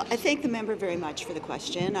 Well, I thank the member very much for the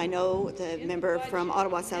question. I know the member from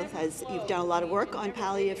Ottawa South you've done a lot of work on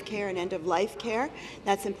palliative care and end-of-life care.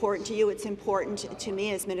 That's important to you. It's important to me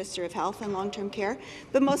as Minister of Health and Long-Term Care.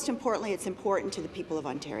 But most importantly, it's important to the people of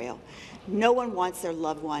Ontario. No one wants their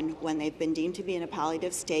loved one, when they've been deemed to be in a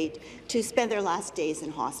palliative state, to spend their last days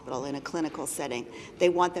in hospital in a clinical setting. They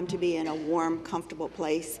want them to be in a warm, comfortable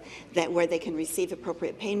place where they can receive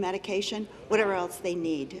appropriate pain medication, whatever else they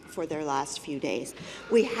need for their last few days.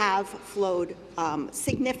 We have flowed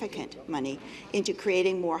significant money into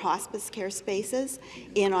creating more hospice care spaces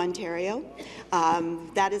in Ontario.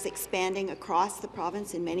 That is expanding across the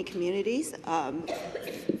province in many communities.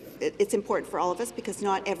 It's important for all of us because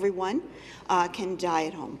not everyone can die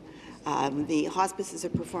at home. The hospices are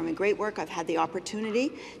performing great work. I've had the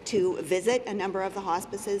opportunity to visit a number of the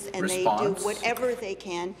hospices, and they do whatever they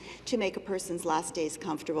can to make a person's last days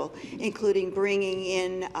comfortable, including bringing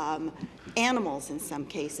in animals in some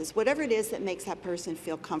cases, whatever it is that makes that person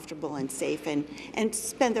feel comfortable and safe and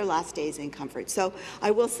spend their last days in comfort. So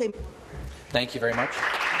I will say— Thank you very much.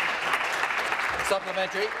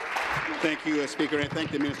 Supplementary. Thank you, Speaker, and I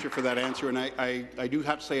thank the Minister for that answer. And I do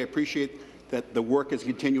have to say I appreciate that the work is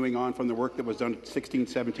continuing on from the work that was done in 16,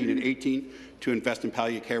 17, and 18 to invest in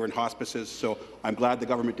palliative care and hospices. So I'm glad the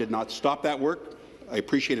government did not stop that work. I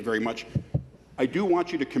appreciate it very much. I do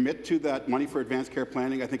want you to commit to that money for advanced care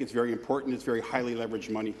planning. I think it's very important. It's very highly leveraged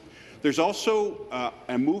money. There's also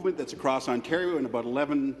a movement that's across Ontario in about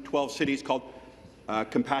 11, 12 cities called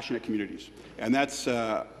compassionate communities. And that's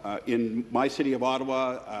in my city of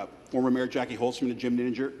Ottawa, former Mayor Jackie Holzman and Jim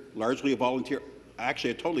Ninninger, largely a volunteer,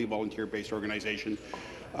 actually a totally volunteer-based organization,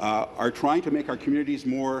 are trying to make our communities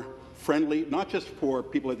more friendly, not just for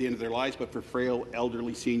people at the end of their lives, but for frail,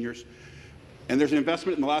 elderly seniors. And there's an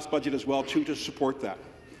investment in the last budget as well, too, to support that.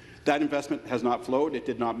 That investment has not flowed. It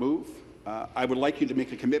did not move. I would like you to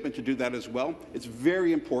make a commitment to do that as well. It's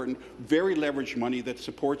very important, very leveraged money that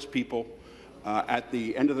supports people at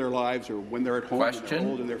the end of their lives or when they're at home, and they're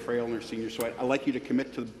old and they're frail and they're seniors. So I'd like you to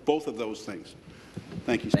commit to both of those things.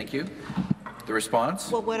 Thank you. Thank you. The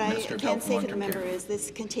response? Well, what I can say to the member is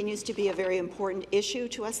this continues to be a very important issue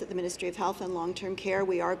to us at the Ministry of Health and Long-Term Care.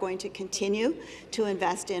 We are going to continue to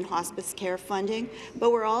invest in hospice care funding,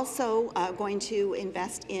 but we're also going to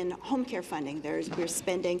invest in home care funding. We're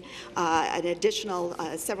spending an additional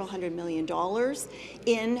several $100 million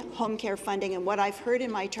in home care funding, and what I've heard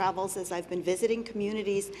in my travels as I've been visiting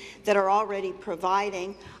communities that are already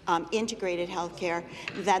providing integrated health care,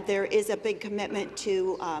 that there is a big commitment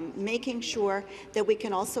to making sure that we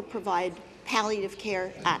can also provide palliative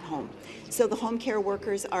care at home. So the home care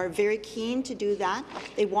workers are very keen to do that.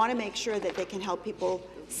 They want to make sure that they can help people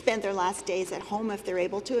spend their last days at home if they're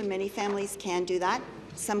able to, and many families can do that.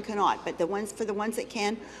 some cannot. But for the ones that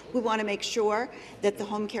can, we want to make sure that the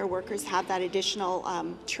home care workers have that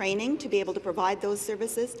additional training to be able to provide those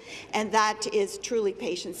services, and that is truly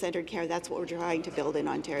patient-centered care. That's what we're trying to build in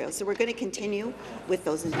Ontario. So we're going to continue with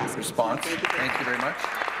those investments. Response. Thank you very much.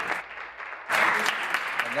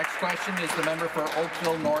 The next question is the member for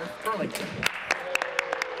Oakville North Burlington.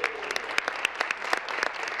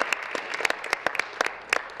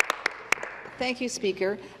 Thank you,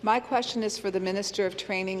 Speaker. My question is for the Minister of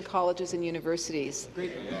Training, Colleges and Universities.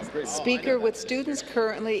 Speaker, with students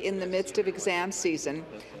currently in the midst of exam season,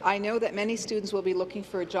 I know that many students will be looking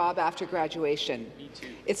for a job after graduation.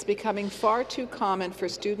 It's becoming far too common for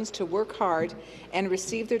students to work hard and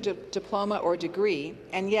receive their diploma or degree,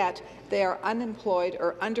 and yet they are unemployed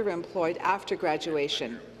or underemployed after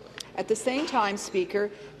graduation. At the same time, Speaker,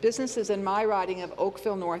 businesses in my riding of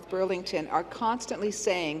Oakville North Burlington are constantly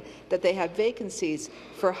saying that they have vacancies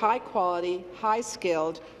for high-quality,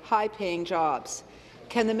 high-skilled, high-paying jobs.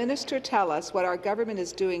 Can the minister tell us what our government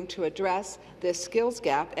is doing to address this skills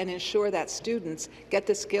gap and ensure that students get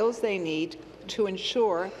the skills they need to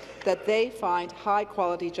ensure that they find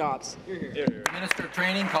high-quality jobs? Minister of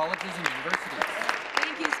Training, Colleges and Universities.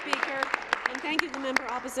 Thank you, Speaker. And thank you to the member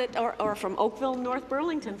opposite, or from Oakville North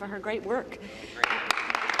Burlington, for her great work.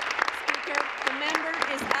 Speaker, the member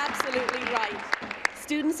is absolutely right.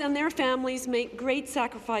 Students and their families make great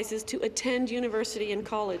sacrifices to attend university and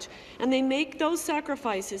college, and they make those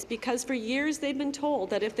sacrifices because for years they've been told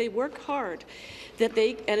that if they work hard, that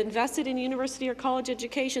they and invested in university or college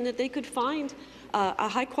education, that they could find a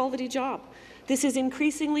high-quality job. This is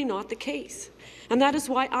increasingly not the case. And that is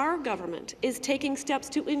why our government is taking steps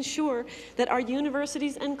to ensure that our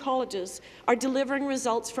universities and colleges are delivering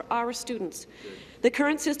results for our students. The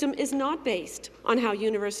current system is not based on how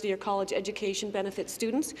university or college education benefits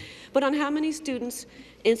students, but on how many students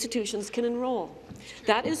institutions can enroll.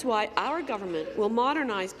 That is why our government will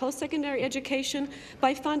modernize post-secondary education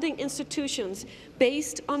by funding institutions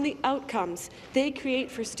based on the outcomes they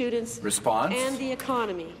create for students and the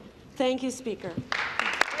economy. Thank you, Speaker.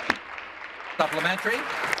 Supplementary.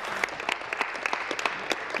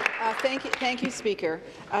 Thank you, Speaker.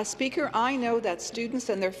 Speaker, I know that students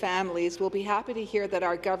and their families will be happy to hear that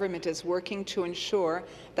our government is working to ensure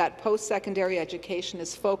that post-secondary education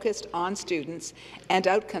is focused on students and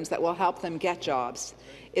outcomes that will help them get jobs.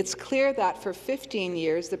 It's clear that for 15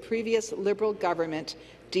 years, the previous Liberal government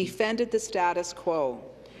defended the status quo.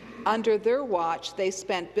 Under their watch, they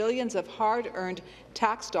spent billions of hard-earned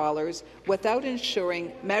tax dollars without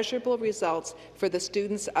ensuring measurable results for the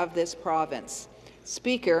students of this province.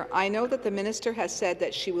 Speaker, I know that the minister has said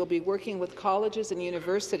that she will be working with colleges and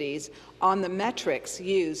universities on the metrics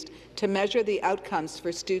used to measure the outcomes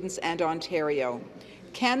for students and Ontario.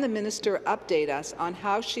 Can the minister update us on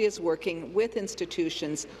how she is working with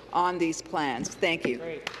institutions on these plans? Thank you.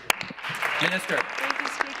 Minister. Thank you,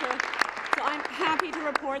 Speaker. So I'm happy to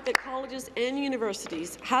report that colleges and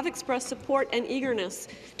universities have expressed support and eagerness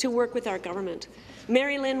to work with our government.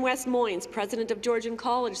 Mary Lynn West Moynes, president of Georgian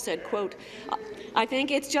College, said, quote, "I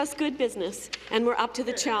think it's just good business, and we're up to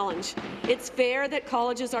the challenge. It's fair that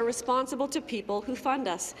colleges are responsible to people who fund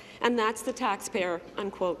us, and that's the taxpayer,"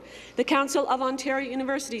 unquote. The Council of Ontario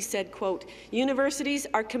Universities said, quote, "Universities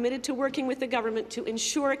are committed to working with the government to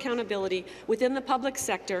ensure accountability within the public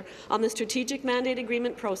sector on the strategic mandate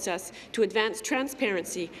agreement process to advance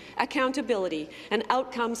transparency, accountability, and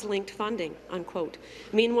outcomes-linked funding," unquote.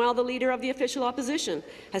 Meanwhile, the Leader of the Official Opposition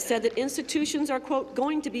has said that institutions are, quote,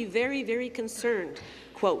 "going to be very, very concerned,"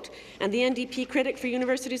 quote, and the NDP critic for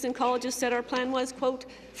universities and colleges said our plan was, quote,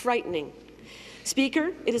 "frightening."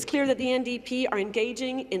 Speaker, it is clear that the NDP are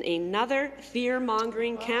engaging in another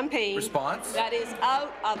fear-mongering campaign that is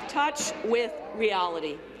out of touch with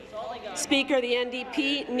reality. Speaker, the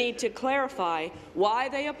NDP need to clarify why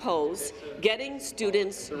they oppose getting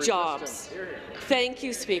students jobs. Thank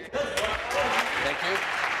you, Speaker. Thank you.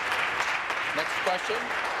 Next question.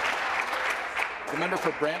 The member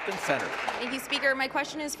for Brampton Centre. Thank you, Speaker. My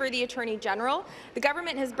question is for the Attorney General. The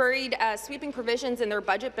government has buried sweeping provisions in their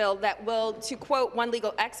budget bill that will, to quote one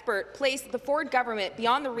legal expert, place the Ford government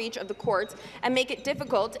beyond the reach of the courts and make it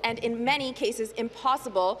difficult and, in many cases,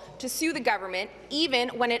 impossible to sue the government, even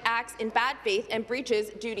when it acts in bad faith and breaches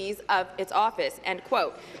duties of its office. End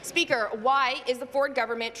quote. Speaker, why is the Ford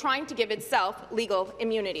government trying to give itself legal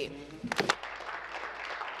immunity?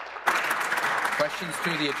 Questions to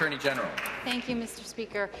the Attorney General. Thank you, Mr.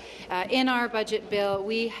 Speaker. In our budget bill,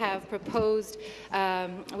 we have proposed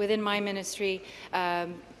within my ministry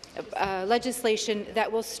legislation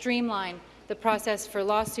that will streamline the process for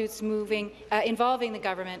lawsuits involving the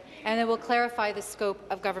government, and it will clarify the scope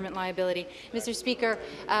of government liability. Mr. Speaker,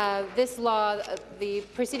 this law, the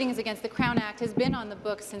Proceedings Against the Crown Act, has been on the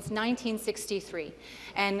books since 1963,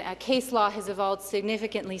 and case law has evolved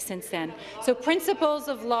significantly since then. So principles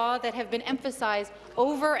of law that have been emphasized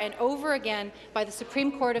over and over again by the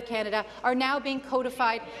Supreme Court of Canada are now being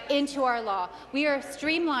codified into our law. We are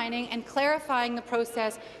streamlining and clarifying the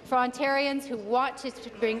process for Ontarians who want to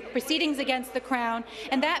bring proceedings against the Crown,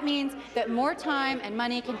 and that means that more time and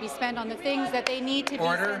money can be spent on the things that they need to be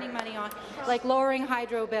spending money on, like lowering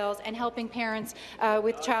hydro bills and helping parents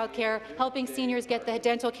with childcare, helping seniors get the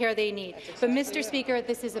dental care they need. But, Mr. Speaker,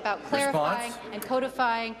 this is about clarifying and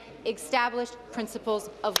codifying established principles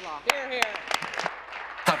of law. Hear, hear.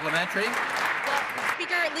 Supplementary. Well,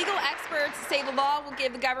 Speaker, legal experts say the law will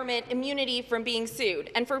give the government immunity from being sued.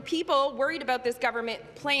 And for people worried about this government's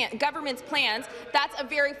plans, that's a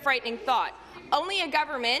very frightening thought. Only a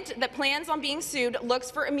government that plans on being sued looks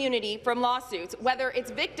for immunity from lawsuits, whether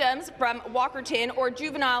it's victims from Walkerton or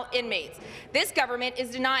juvenile inmates. This government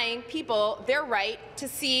is denying people their right to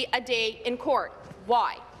see a day in court.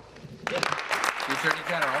 Why? The Attorney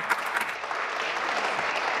General.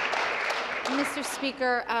 Mr.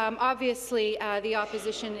 Speaker, obviously the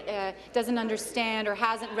opposition doesn't understand or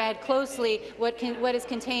hasn't read closely what is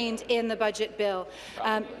contained in the budget bill.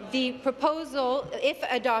 The proposal, if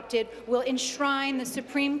adopted, will enshrine the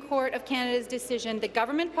Supreme Court of Canada's decision that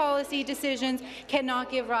government policy decisions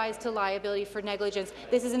cannot give rise to liability for negligence.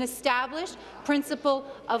 This is an established principle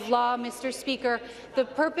of law, Mr. Speaker. The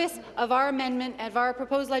purpose of our amendment, of our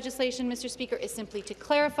proposed legislation, Mr. Speaker, is simply to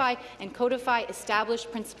clarify and codify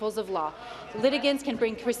established principles of law. Litigants can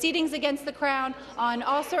bring proceedings against the Crown on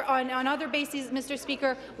other bases, Mr.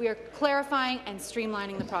 Speaker. We are clarifying and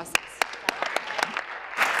streamlining the process.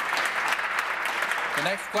 The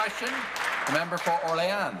next question, the member for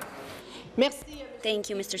Orléans. Thank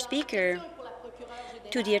you, Mr. Speaker.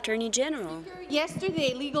 To the Attorney General.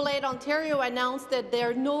 Yesterday, Legal Aid Ontario announced that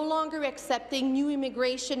they're no longer accepting new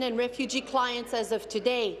immigration and refugee clients as of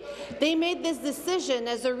today. They made this decision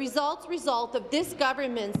as a result of this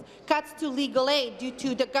government's cuts to legal aid due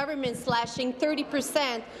to the government slashing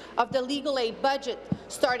 30% of the legal aid budget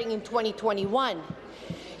starting in 2021.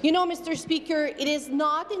 You know, Mr. Speaker, it is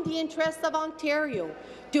not in the interest of Ontario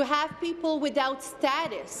to have people without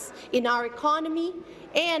status in our economy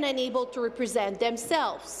and unable to represent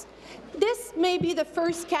themselves. This may be the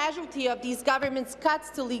first casualty of these government's cuts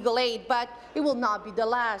to legal aid, but it will not be the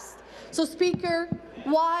last. So, Speaker,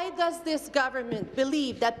 why does this government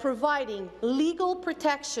believe that providing legal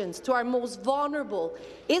protections to our most vulnerable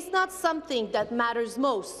is not something that matters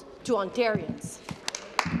most to Ontarians?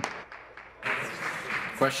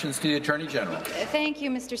 Questions to the Attorney General. Thank you,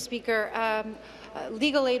 Mr. Speaker.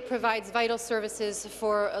 Legal aid provides vital services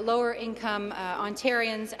for lower-income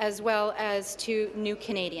Ontarians as well as to new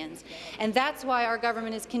Canadians. And that's why our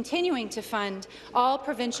government is continuing to fund all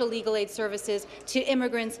provincial legal aid services to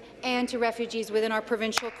immigrants and to refugees within our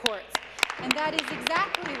provincial courts. And that is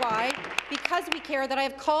exactly why, because we care, that I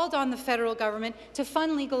have called on the federal government to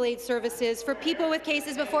fund legal aid services for people with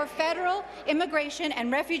cases before Federal Immigration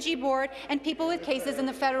and Refugee Board and people with cases in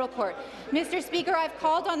the federal court. Mr. Speaker, I've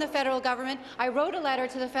called on the federal government. I wrote a letter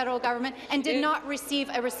to the federal government and did not receive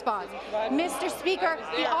a response. Mr. Speaker,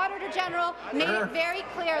 the Auditor General made it very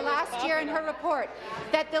clear last year in her report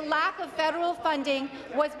that the lack of federal funding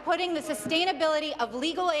was putting the sustainability of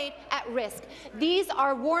legal aid at risk. These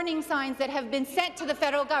are warning signs that have been sent to the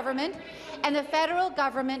federal government, and the federal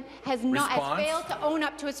government has failed to own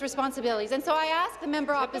up to its responsibilities. And so I ask the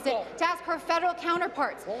member opposite to ask her federal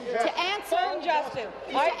counterparts to answer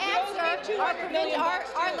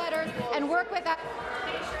our letters and work with us.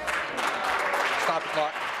 Stop the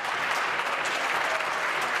clock.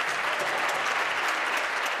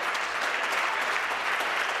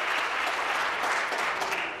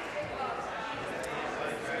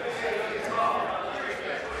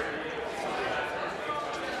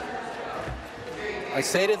 I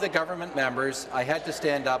say to the government members, I had to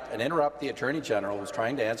stand up and interrupt the Attorney General who was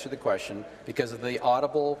trying to answer the question because of the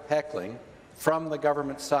audible heckling from the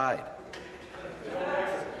government side.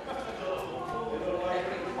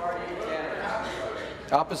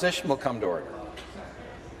 Opposition will come to order.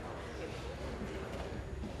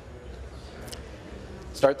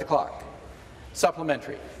 Start the clock.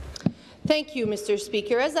 Supplementary. Thank you, Mr.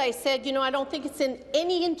 Speaker. As I said, I don't think it's in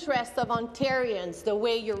any interest of Ontarians the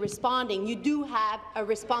way you're responding. You do have a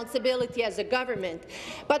responsibility as a government.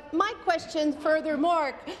 But my question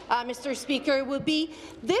furthermore, Mr. Speaker, would be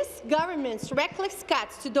this government's reckless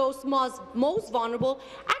cuts to those most vulnerable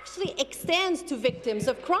actually extends to victims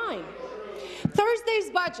of crime. Thursday's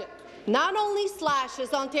budget not only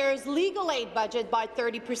slashes Ontario's legal aid budget by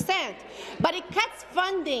 30%, but it cuts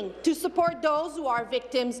funding to support those who are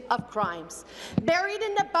victims of crimes. Buried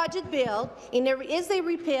in the budget bill is a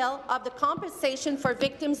repeal of the Compensation for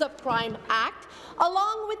Victims of Crime Act.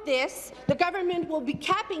 Along with this, the government will be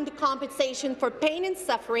capping the compensation for pain and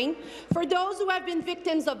suffering for those who have been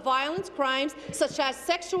victims of violent crimes, such as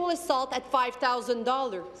sexual assault, at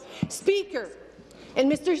 $5,000.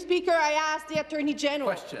 Mr. Speaker, I ask the Attorney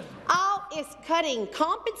General, how is cutting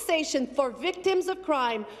compensation for victims of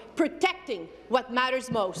crime protecting what matters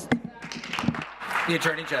most? The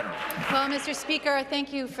Attorney General. Well, Mr. Speaker,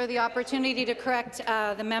 thank you for the opportunity to correct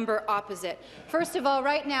the member opposite. First of all,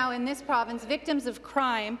 right now in this province, victims of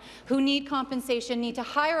crime who need compensation need to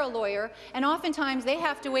hire a lawyer, and oftentimes they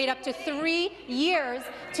have to wait up to 3 years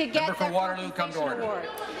to get their compensation award.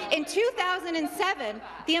 In 2007,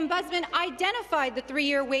 the Ombudsman identified the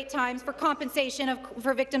 3-year wait times for compensation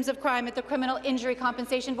for victims of crime at the Criminal Injury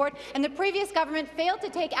Compensation Board, and the previous government failed to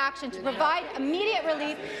take action to provide immediate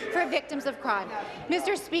relief for victims of crime.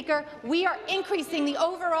 Mr. Speaker, we are increasing the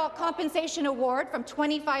overall compensation award from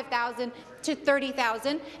 $25,000 to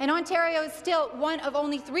 $30,000, and Ontario is still one of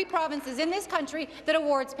only 3 provinces in this country that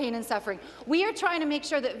awards pain and suffering. We are trying to make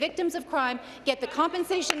sure that victims of crime get the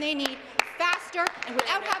compensation they need faster and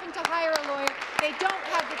without having to hire a lawyer. They don't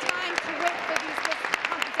have the time to wait for these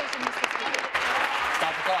compensation, Mr. Speaker.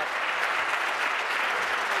 Stop the clock.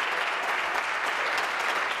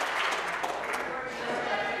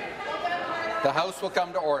 The House will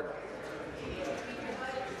come to order.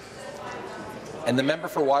 And the member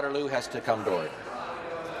for Waterloo has to come to order.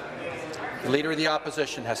 The Leader of the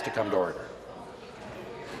Opposition has to come to order.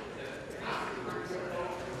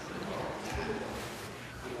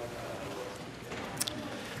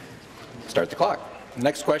 Start the clock.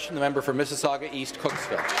 Next question, the member for Mississauga East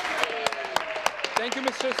Cooksville. Thank you,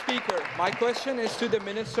 Mr. Speaker. My question is to the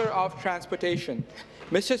Minister of Transportation.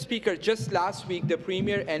 Mr. Speaker, just last week, the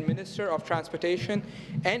Premier and Minister of Transportation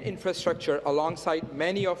and Infrastructure, alongside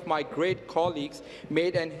many of my great colleagues,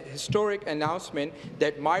 made an historic announcement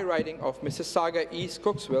that my riding of Mississauga East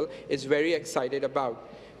Cooksville is very excited about.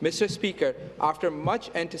 Mr. Speaker, after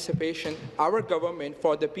much anticipation, our government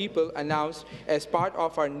for the people announced as part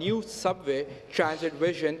of our new subway transit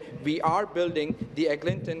vision, we are building the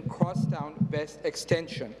Eglinton Crosstown West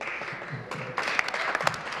Extension.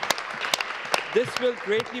 This will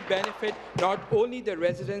greatly benefit not only the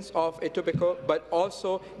residents of Etobicoke, but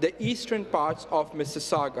also the eastern parts of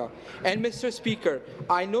Mississauga. And Mr. Speaker,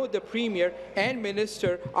 I know the Premier and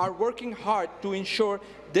Minister are working hard to ensure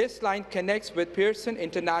this line connects with Pearson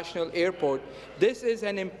International Airport. This is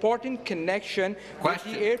an important connection, with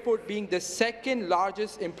the airport being the second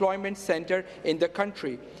largest employment center in the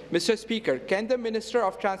country. Mr. Speaker, can the Minister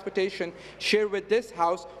of Transportation share with this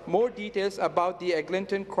House more details about the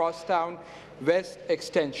Eglinton Crosstown West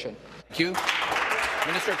Extension? Thank you.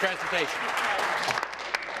 Minister of Transportation.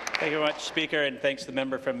 Thank you very much, Speaker, and thanks to the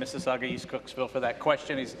member from Mississauga East Cooksville for that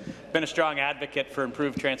question. He's been a strong advocate for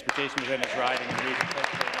improved transportation within his riding and region.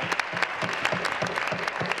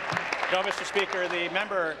 No, Mr. Speaker, the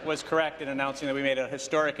member was correct in announcing that we made a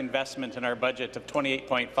historic investment in our budget of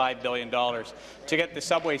 $28.5 billion to get the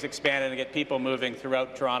subways expanded and get people moving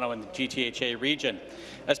throughout Toronto and the GTHA region.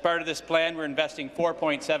 As part of this plan, we're investing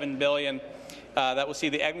 $4.7 billion that will see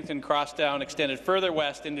the Eglinton Crosstown extended further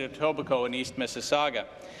west into Etobicoke and East Mississauga.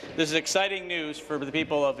 This is exciting news for the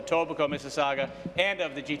people of Etobicoke, Mississauga, and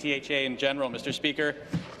of the GTHA in general, Mr. Speaker.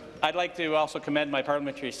 I'd like to also commend my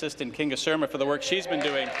parliamentary assistant, Kinga Surma, for the work she's been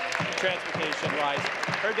doing transportation-wise,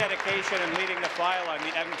 her dedication in leading the file on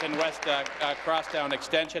the Eglinton West Crosstown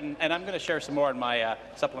extension, and I'm going to share some more in my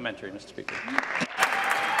supplementary, Mr. Speaker.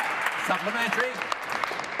 Supplementary.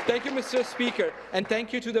 Thank you, Mr. Speaker, and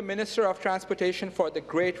thank you to the Minister of Transportation for the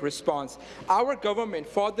great response. Our government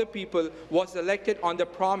for the people was elected on the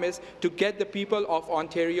promise to get the people of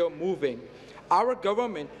Ontario moving. Our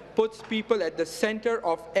government puts people at the center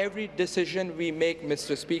of every decision we make,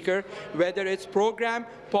 Mr. Speaker, whether it's program,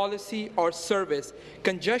 policy, or service.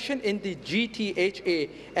 Congestion in the GTHA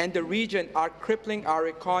and the region are crippling our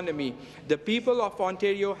economy. The people of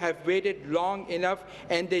Ontario have waited long enough,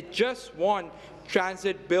 and they just want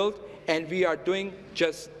transit built, and we are doing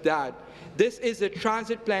just that. This is a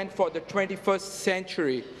transit plan for the 21st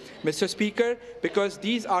century, Mr. Speaker, because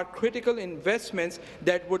these are critical investments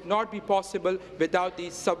that would not be possible without the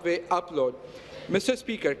subway upload. Mr.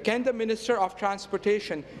 Speaker, can the Minister of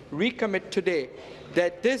Transportation recommit today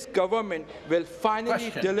that this government will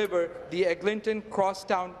finally deliver the Eglinton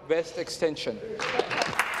Crosstown West Extension?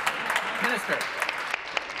 Minister.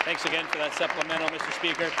 Thanks again for that supplemental, Mr.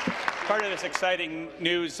 Speaker. Part of this exciting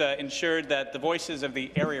news ensured that the voices of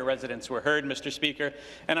the area residents were heard, Mr. Speaker,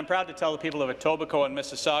 and I'm proud to tell the people of Etobicoke and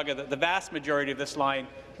Mississauga that the vast majority of this line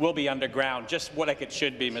will be underground, just what it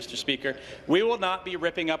should be, Mr. Speaker. We will not be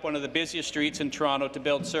ripping up one of the busiest streets in Toronto to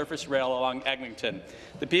build surface rail along Eglinton.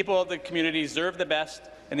 The people of the community deserve the best,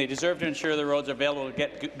 and they deserve to ensure the roads are available to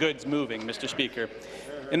get goods moving, Mr. Speaker.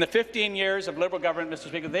 In the 15 years of Liberal government, Mr.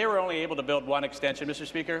 Speaker, they were only able to build one extension. Mr.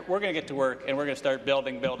 Speaker, we're going to get to work, and we're going to start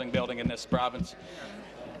building in this province.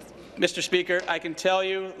 Mr. Speaker, I can tell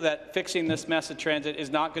you that fixing this mess of transit is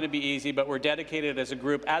not going to be easy, but we're dedicated as a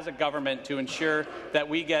group, as a government, to ensure that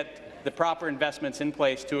we get the proper investments in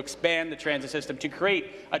place to expand the transit system, to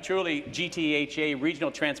create a truly GTHA regional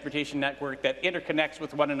transportation network that interconnects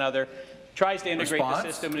with one another, tries to integrate the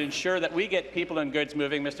system and ensure that we get people and goods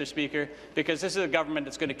moving, Mr. Speaker, because this is a government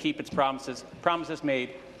that's going to keep its promises. Promises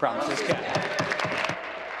made, promises kept.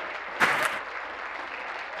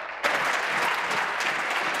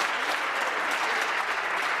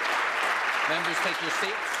 Members, take your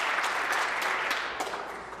seats.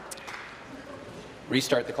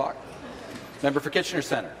 Restart the clock. Member for Kitchener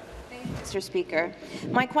Centre. Thank you, Mr. Speaker.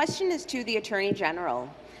 My question is to the Attorney General.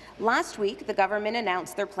 Last week, the government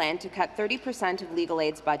announced their plan to cut 30% of Legal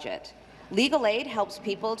Aid's budget. Legal Aid helps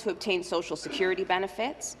people to obtain Social Security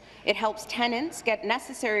benefits. It helps tenants get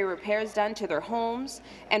necessary repairs done to their homes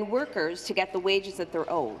and workers to get the wages that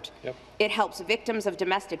they're owed. It helps victims of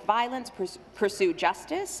domestic violence pursue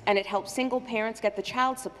justice, and it helps single parents get the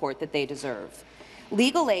child support that they deserve.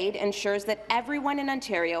 Legal Aid ensures that everyone in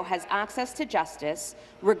Ontario has access to justice,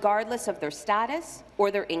 regardless of their status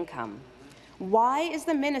or their income. Why is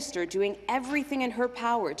the minister doing everything in her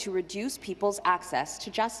power to reduce people's access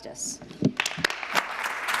to justice?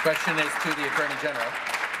 Question is to the Attorney General.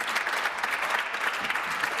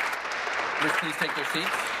 Please take your seats.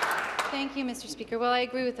 Thank you, Mr. Speaker. Well, I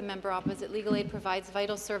agree with the member opposite. Legal Aid provides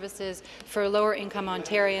vital services for lower-income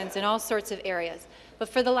Ontarians in all sorts of areas. But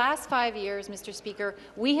for the last 5 years, Mr. Speaker,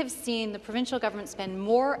 we have seen the provincial government spend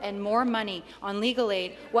more and more money on legal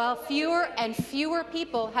aid, while fewer and fewer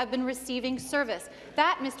people have been receiving service.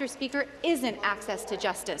 That, Mr. Speaker, isn't access to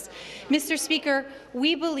justice. Mr. Speaker,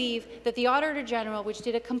 we believe that the Auditor General, which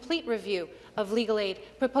did a complete review of legal aid,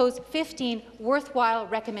 proposed 15 worthwhile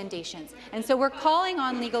recommendations. And so we're calling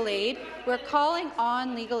on legal aid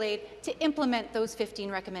to implement those 15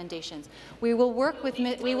 recommendations. We will work with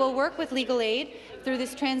legal aid through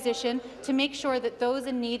this transition to make sure that those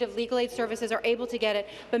in need of legal aid services are able to get it.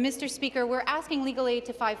 But, Mr. Speaker, we're asking legal aid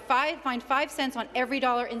to find 5 cents on every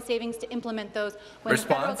dollar in savings to implement those when the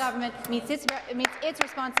federal government meets its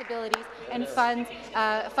responsibilities and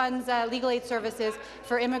funds legal aid services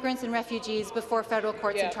for immigrants and refugees before federal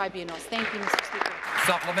courts and tribunals. Thank you, Mr. Speaker.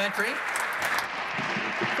 Supplementary.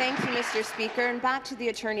 Thank you, Mr. Speaker. And back to the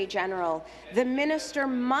Attorney General. The minister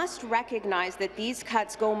must recognize that these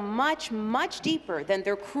cuts go much, much deeper than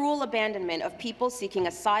their cruel abandonment of people seeking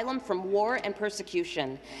asylum from war and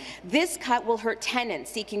persecution. This cut will hurt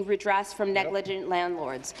tenants seeking redress from negligent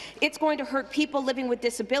landlords. It's going to hurt people living with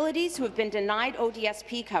disabilities who have been denied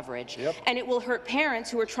ODSP coverage. And it will hurt parents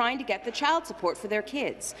who are trying to get the child support for their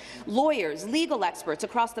kids. Lawyers, legal experts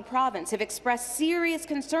across the province have expressed serious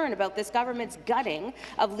concern about this government's gutting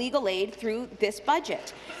of legal aid through this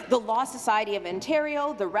budget. The Law Society of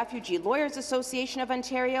Ontario, the Refugee Lawyers Association of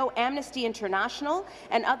Ontario, Amnesty International,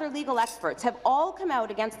 and other legal experts have all come out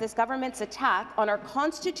against this government's attack on our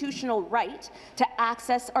constitutional right to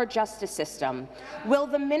access our justice system. Will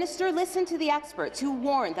the minister listen to the experts who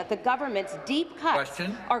warn that the government's deep cuts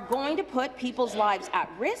are going to put people's lives at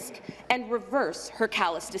risk and reverse her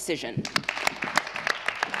callous decision?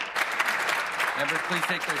 Members, please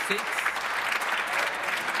take their seats.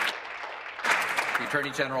 The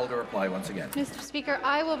Attorney General to reply once again. Mr. Speaker,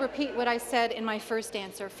 I will repeat what I said in my first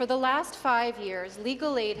answer. For the last 5 years,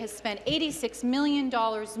 legal aid has spent $86 million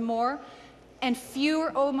more, and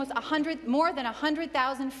more than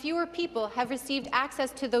 100,000 fewer people have received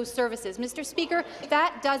access to those services. Mr. Speaker,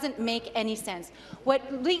 that doesn't make any sense.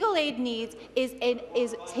 What legal aid needs is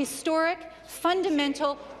historic,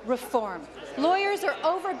 fundamental reform. Lawyers are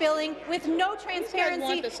overbilling with no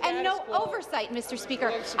transparency and no oversight, Mr.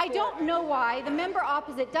 Speaker. I don't know why the member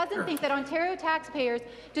opposite doesn't think that Ontario taxpayers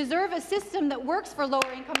deserve a system that works for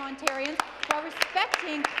lower-income Ontarians while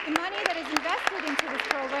respecting the money that is invested into this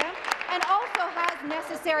program and also has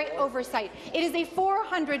necessary oversight. It is a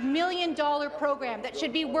 $400 million program that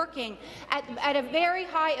should be working at a very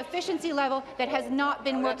high efficiency level that has not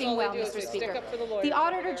been working well, Mr. Speaker. The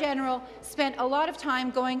Auditor General spent a lot of time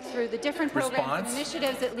going through the different programs and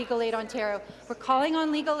initiatives at Legal Aid Ontario. We're calling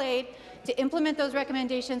on Legal Aid to implement those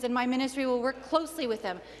recommendations, and my ministry will work closely with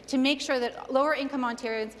them to make sure that lower-income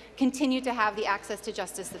Ontarians continue to have the access to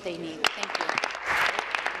justice that they need. Thank you.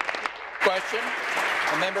 Question.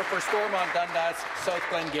 A member for Stormont Dundas, South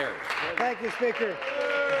Glengarry. Thank you, Speaker.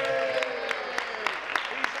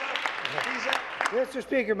 Mr.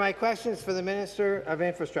 Speaker, my question is for the Minister of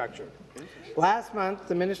Infrastructure. Last month,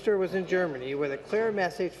 the Minister was in Germany with a clear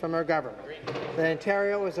message from our government that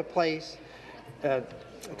Ontario is a place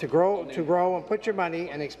to grow and put your money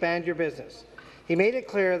and expand your business. He made it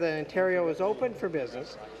clear that Ontario is open for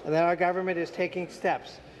business and that our government is taking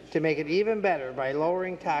steps to make it even better by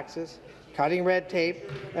lowering taxes, cutting red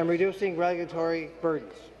tape, and reducing regulatory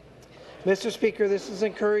burdens. Mr. Speaker, this is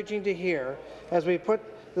encouraging to hear as we put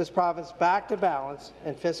this province back to balance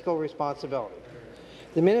and fiscal responsibility.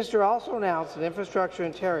 The minister also announced that Infrastructure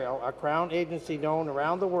Ontario, a Crown agency known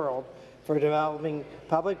around the world for developing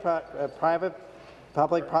public-private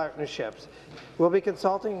partnerships, will be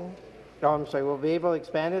will be able to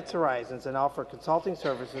expand its horizons and offer consulting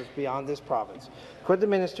services beyond this province. Could the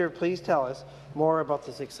minister please tell us more about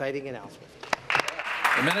this exciting announcement?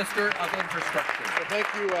 The Minister of Infrastructure. Well, thank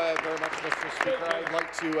you very much, Mr. Speaker. I'd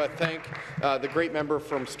like to thank the great member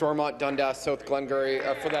from Stormont Dundas, South Glengarry,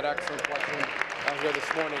 for that excellent question here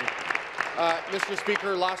this morning. Mr.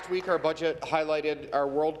 Speaker, last week our budget highlighted our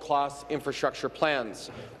world-class infrastructure plans.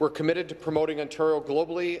 We're committed to promoting Ontario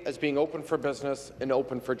globally as being open for business and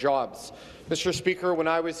open for jobs. Mr. Speaker, when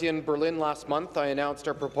I was in Berlin last month, I announced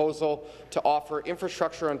our proposal to offer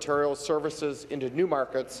Infrastructure Ontario services into new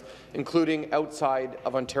markets, including outside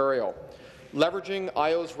of Ontario. Leveraging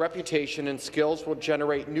IO's reputation and skills will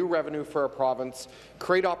generate new revenue for our province,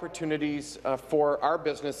 create opportunities for our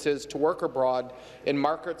businesses to work abroad in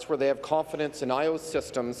markets where they have confidence in IO's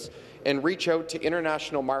systems, and reach out to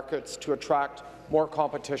international markets to attract more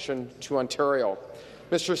competition to Ontario.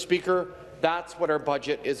 Mr. Speaker, that's what our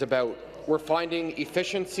budget is about. We're finding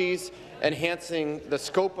efficiencies, enhancing the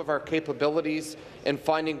scope of our capabilities, and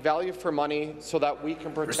finding value for money so that we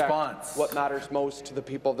can protect what matters most to the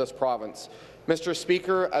people of this province. Mr.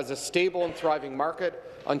 Speaker, as a stable and thriving market,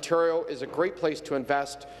 Ontario is a great place to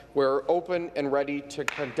invest. We're open and ready to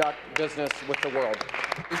conduct business with the world.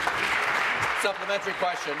 Supplementary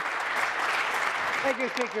question. Thank you,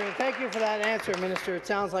 Speaker, and thank you for that answer, Minister. It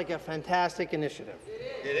sounds like a fantastic initiative.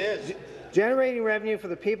 It is. Generating revenue for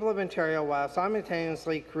the people of Ontario while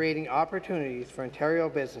simultaneously creating opportunities for Ontario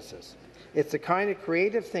businesses. It's the kind of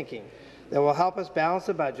creative thinking that will help us balance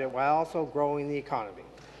the budget while also growing the economy.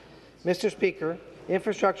 Mr. Speaker,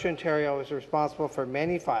 Infrastructure Ontario is responsible for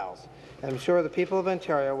many files, and I'm sure the people of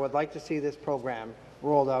Ontario would like to see this program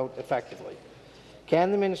rolled out effectively.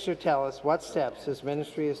 Can the minister tell us what steps his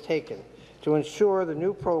ministry has taken to ensure the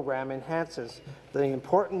new program enhances the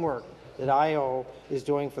important work that IO is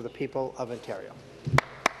doing for the people of Ontario?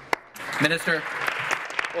 Minister.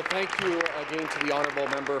 Well, thank you again to the honourable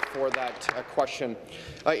member for that question.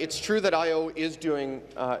 It's true that IO is doing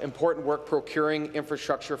important work procuring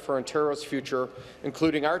infrastructure for Ontario's future,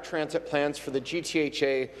 including our transit plans for the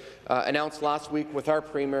GTHA announced last week with our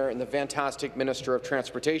Premier and the fantastic Minister of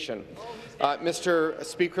Transportation. Mr.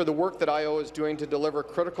 Speaker, the work that IO is doing to deliver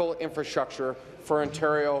critical infrastructure for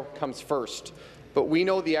Ontario comes first. But we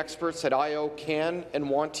know the experts at IO can and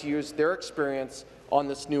want to use their experience on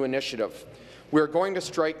this new initiative. We are going to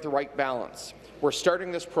strike the right balance. We're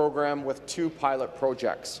starting this program with 2 pilot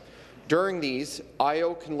projects. During these,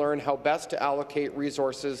 IO can learn how best to allocate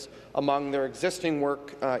resources among their existing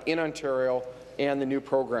work in Ontario and the new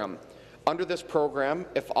program. Under this program,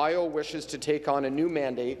 if IO wishes to take on a new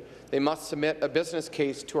mandate, they must submit a business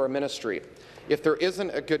case to our ministry. If there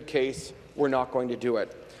isn't a good case, we're not going to do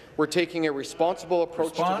it. We're taking a responsible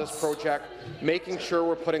approach to this project, making sure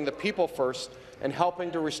we're putting the people first and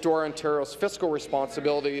helping to restore Ontario's fiscal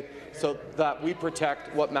responsibility so that we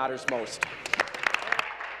protect what matters most.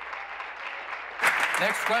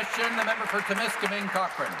 Next question, the member for Timiskaming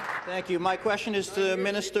Cochrane. Thank you. My question is to the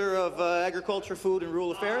Minister of Agriculture, Food and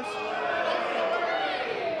Rural Affairs.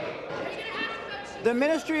 The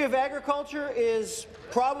Ministry of Agriculture is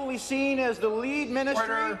probably seen as the lead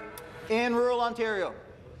ministry in rural Ontario.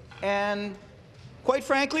 And quite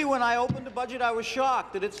frankly, when I opened the budget, I was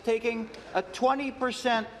shocked that it's taking a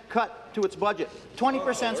 20% cut to its budget.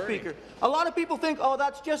 20%, Speaker. A lot of people think, oh,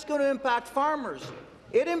 that's just going to impact farmers.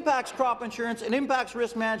 It impacts crop insurance, it impacts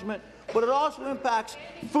risk management, but it also impacts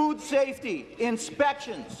food safety,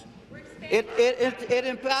 inspections. It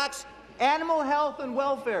impacts animal health and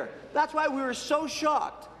welfare. That's why we were so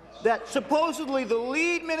shocked that supposedly the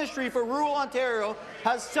lead ministry for rural Ontario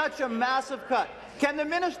has such a massive cut. Can the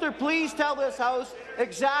minister please tell this House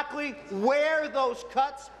exactly where those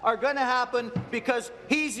cuts are going to happen, because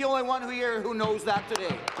he's the only one here who knows that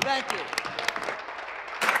today. Thank you.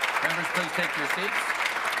 Members, please take your seats.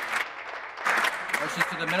 Questions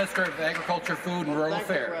to the Minister of Agriculture, Food and Rural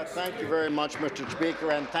Affairs. Thank you very much, Mr.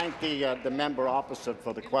 Speaker, and thank the member opposite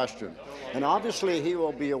for the question. And obviously he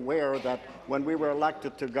will be aware that when we were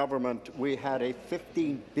elected to government, we had a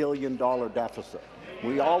 $15 billion deficit.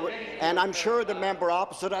 And I'm sure the member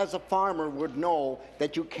opposite, as a farmer, would know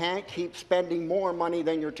that you can't keep spending more money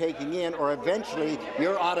than you're taking in, or eventually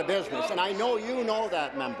you're out of business. And I know you know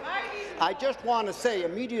that, member. I just want to say,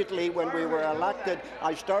 immediately when we were elected,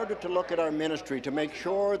 I started to look at our ministry to make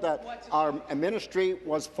sure that our ministry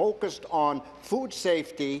was focused on food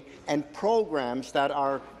safety and programs that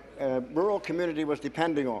our rural community was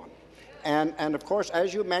depending on. And of course,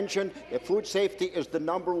 as you mentioned, if food safety is the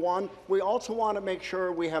 #1, we also want to make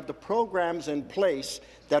sure we have the programs in place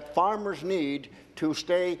that farmers need to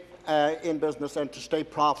stay in business and to stay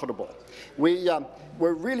profitable.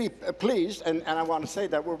 We're really pleased, and I want to say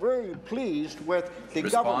that we're very pleased with the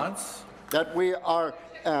government, that we are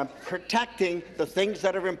protecting the things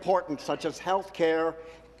that are important, such as health care,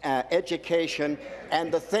 education,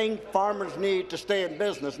 and the thing farmers need to stay in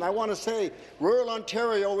business. And I want to say rural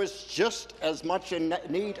Ontario is just as much in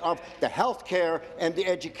need of the health care and the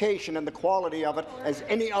education and the quality of it as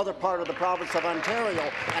any other part of the province of Ontario.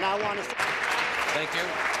 And I want to say thank you.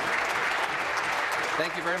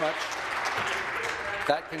 Thank you very much.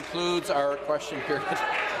 That concludes our question period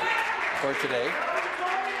for today.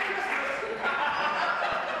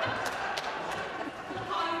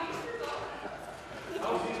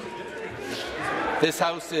 This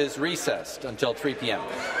House is recessed until 3 p.m.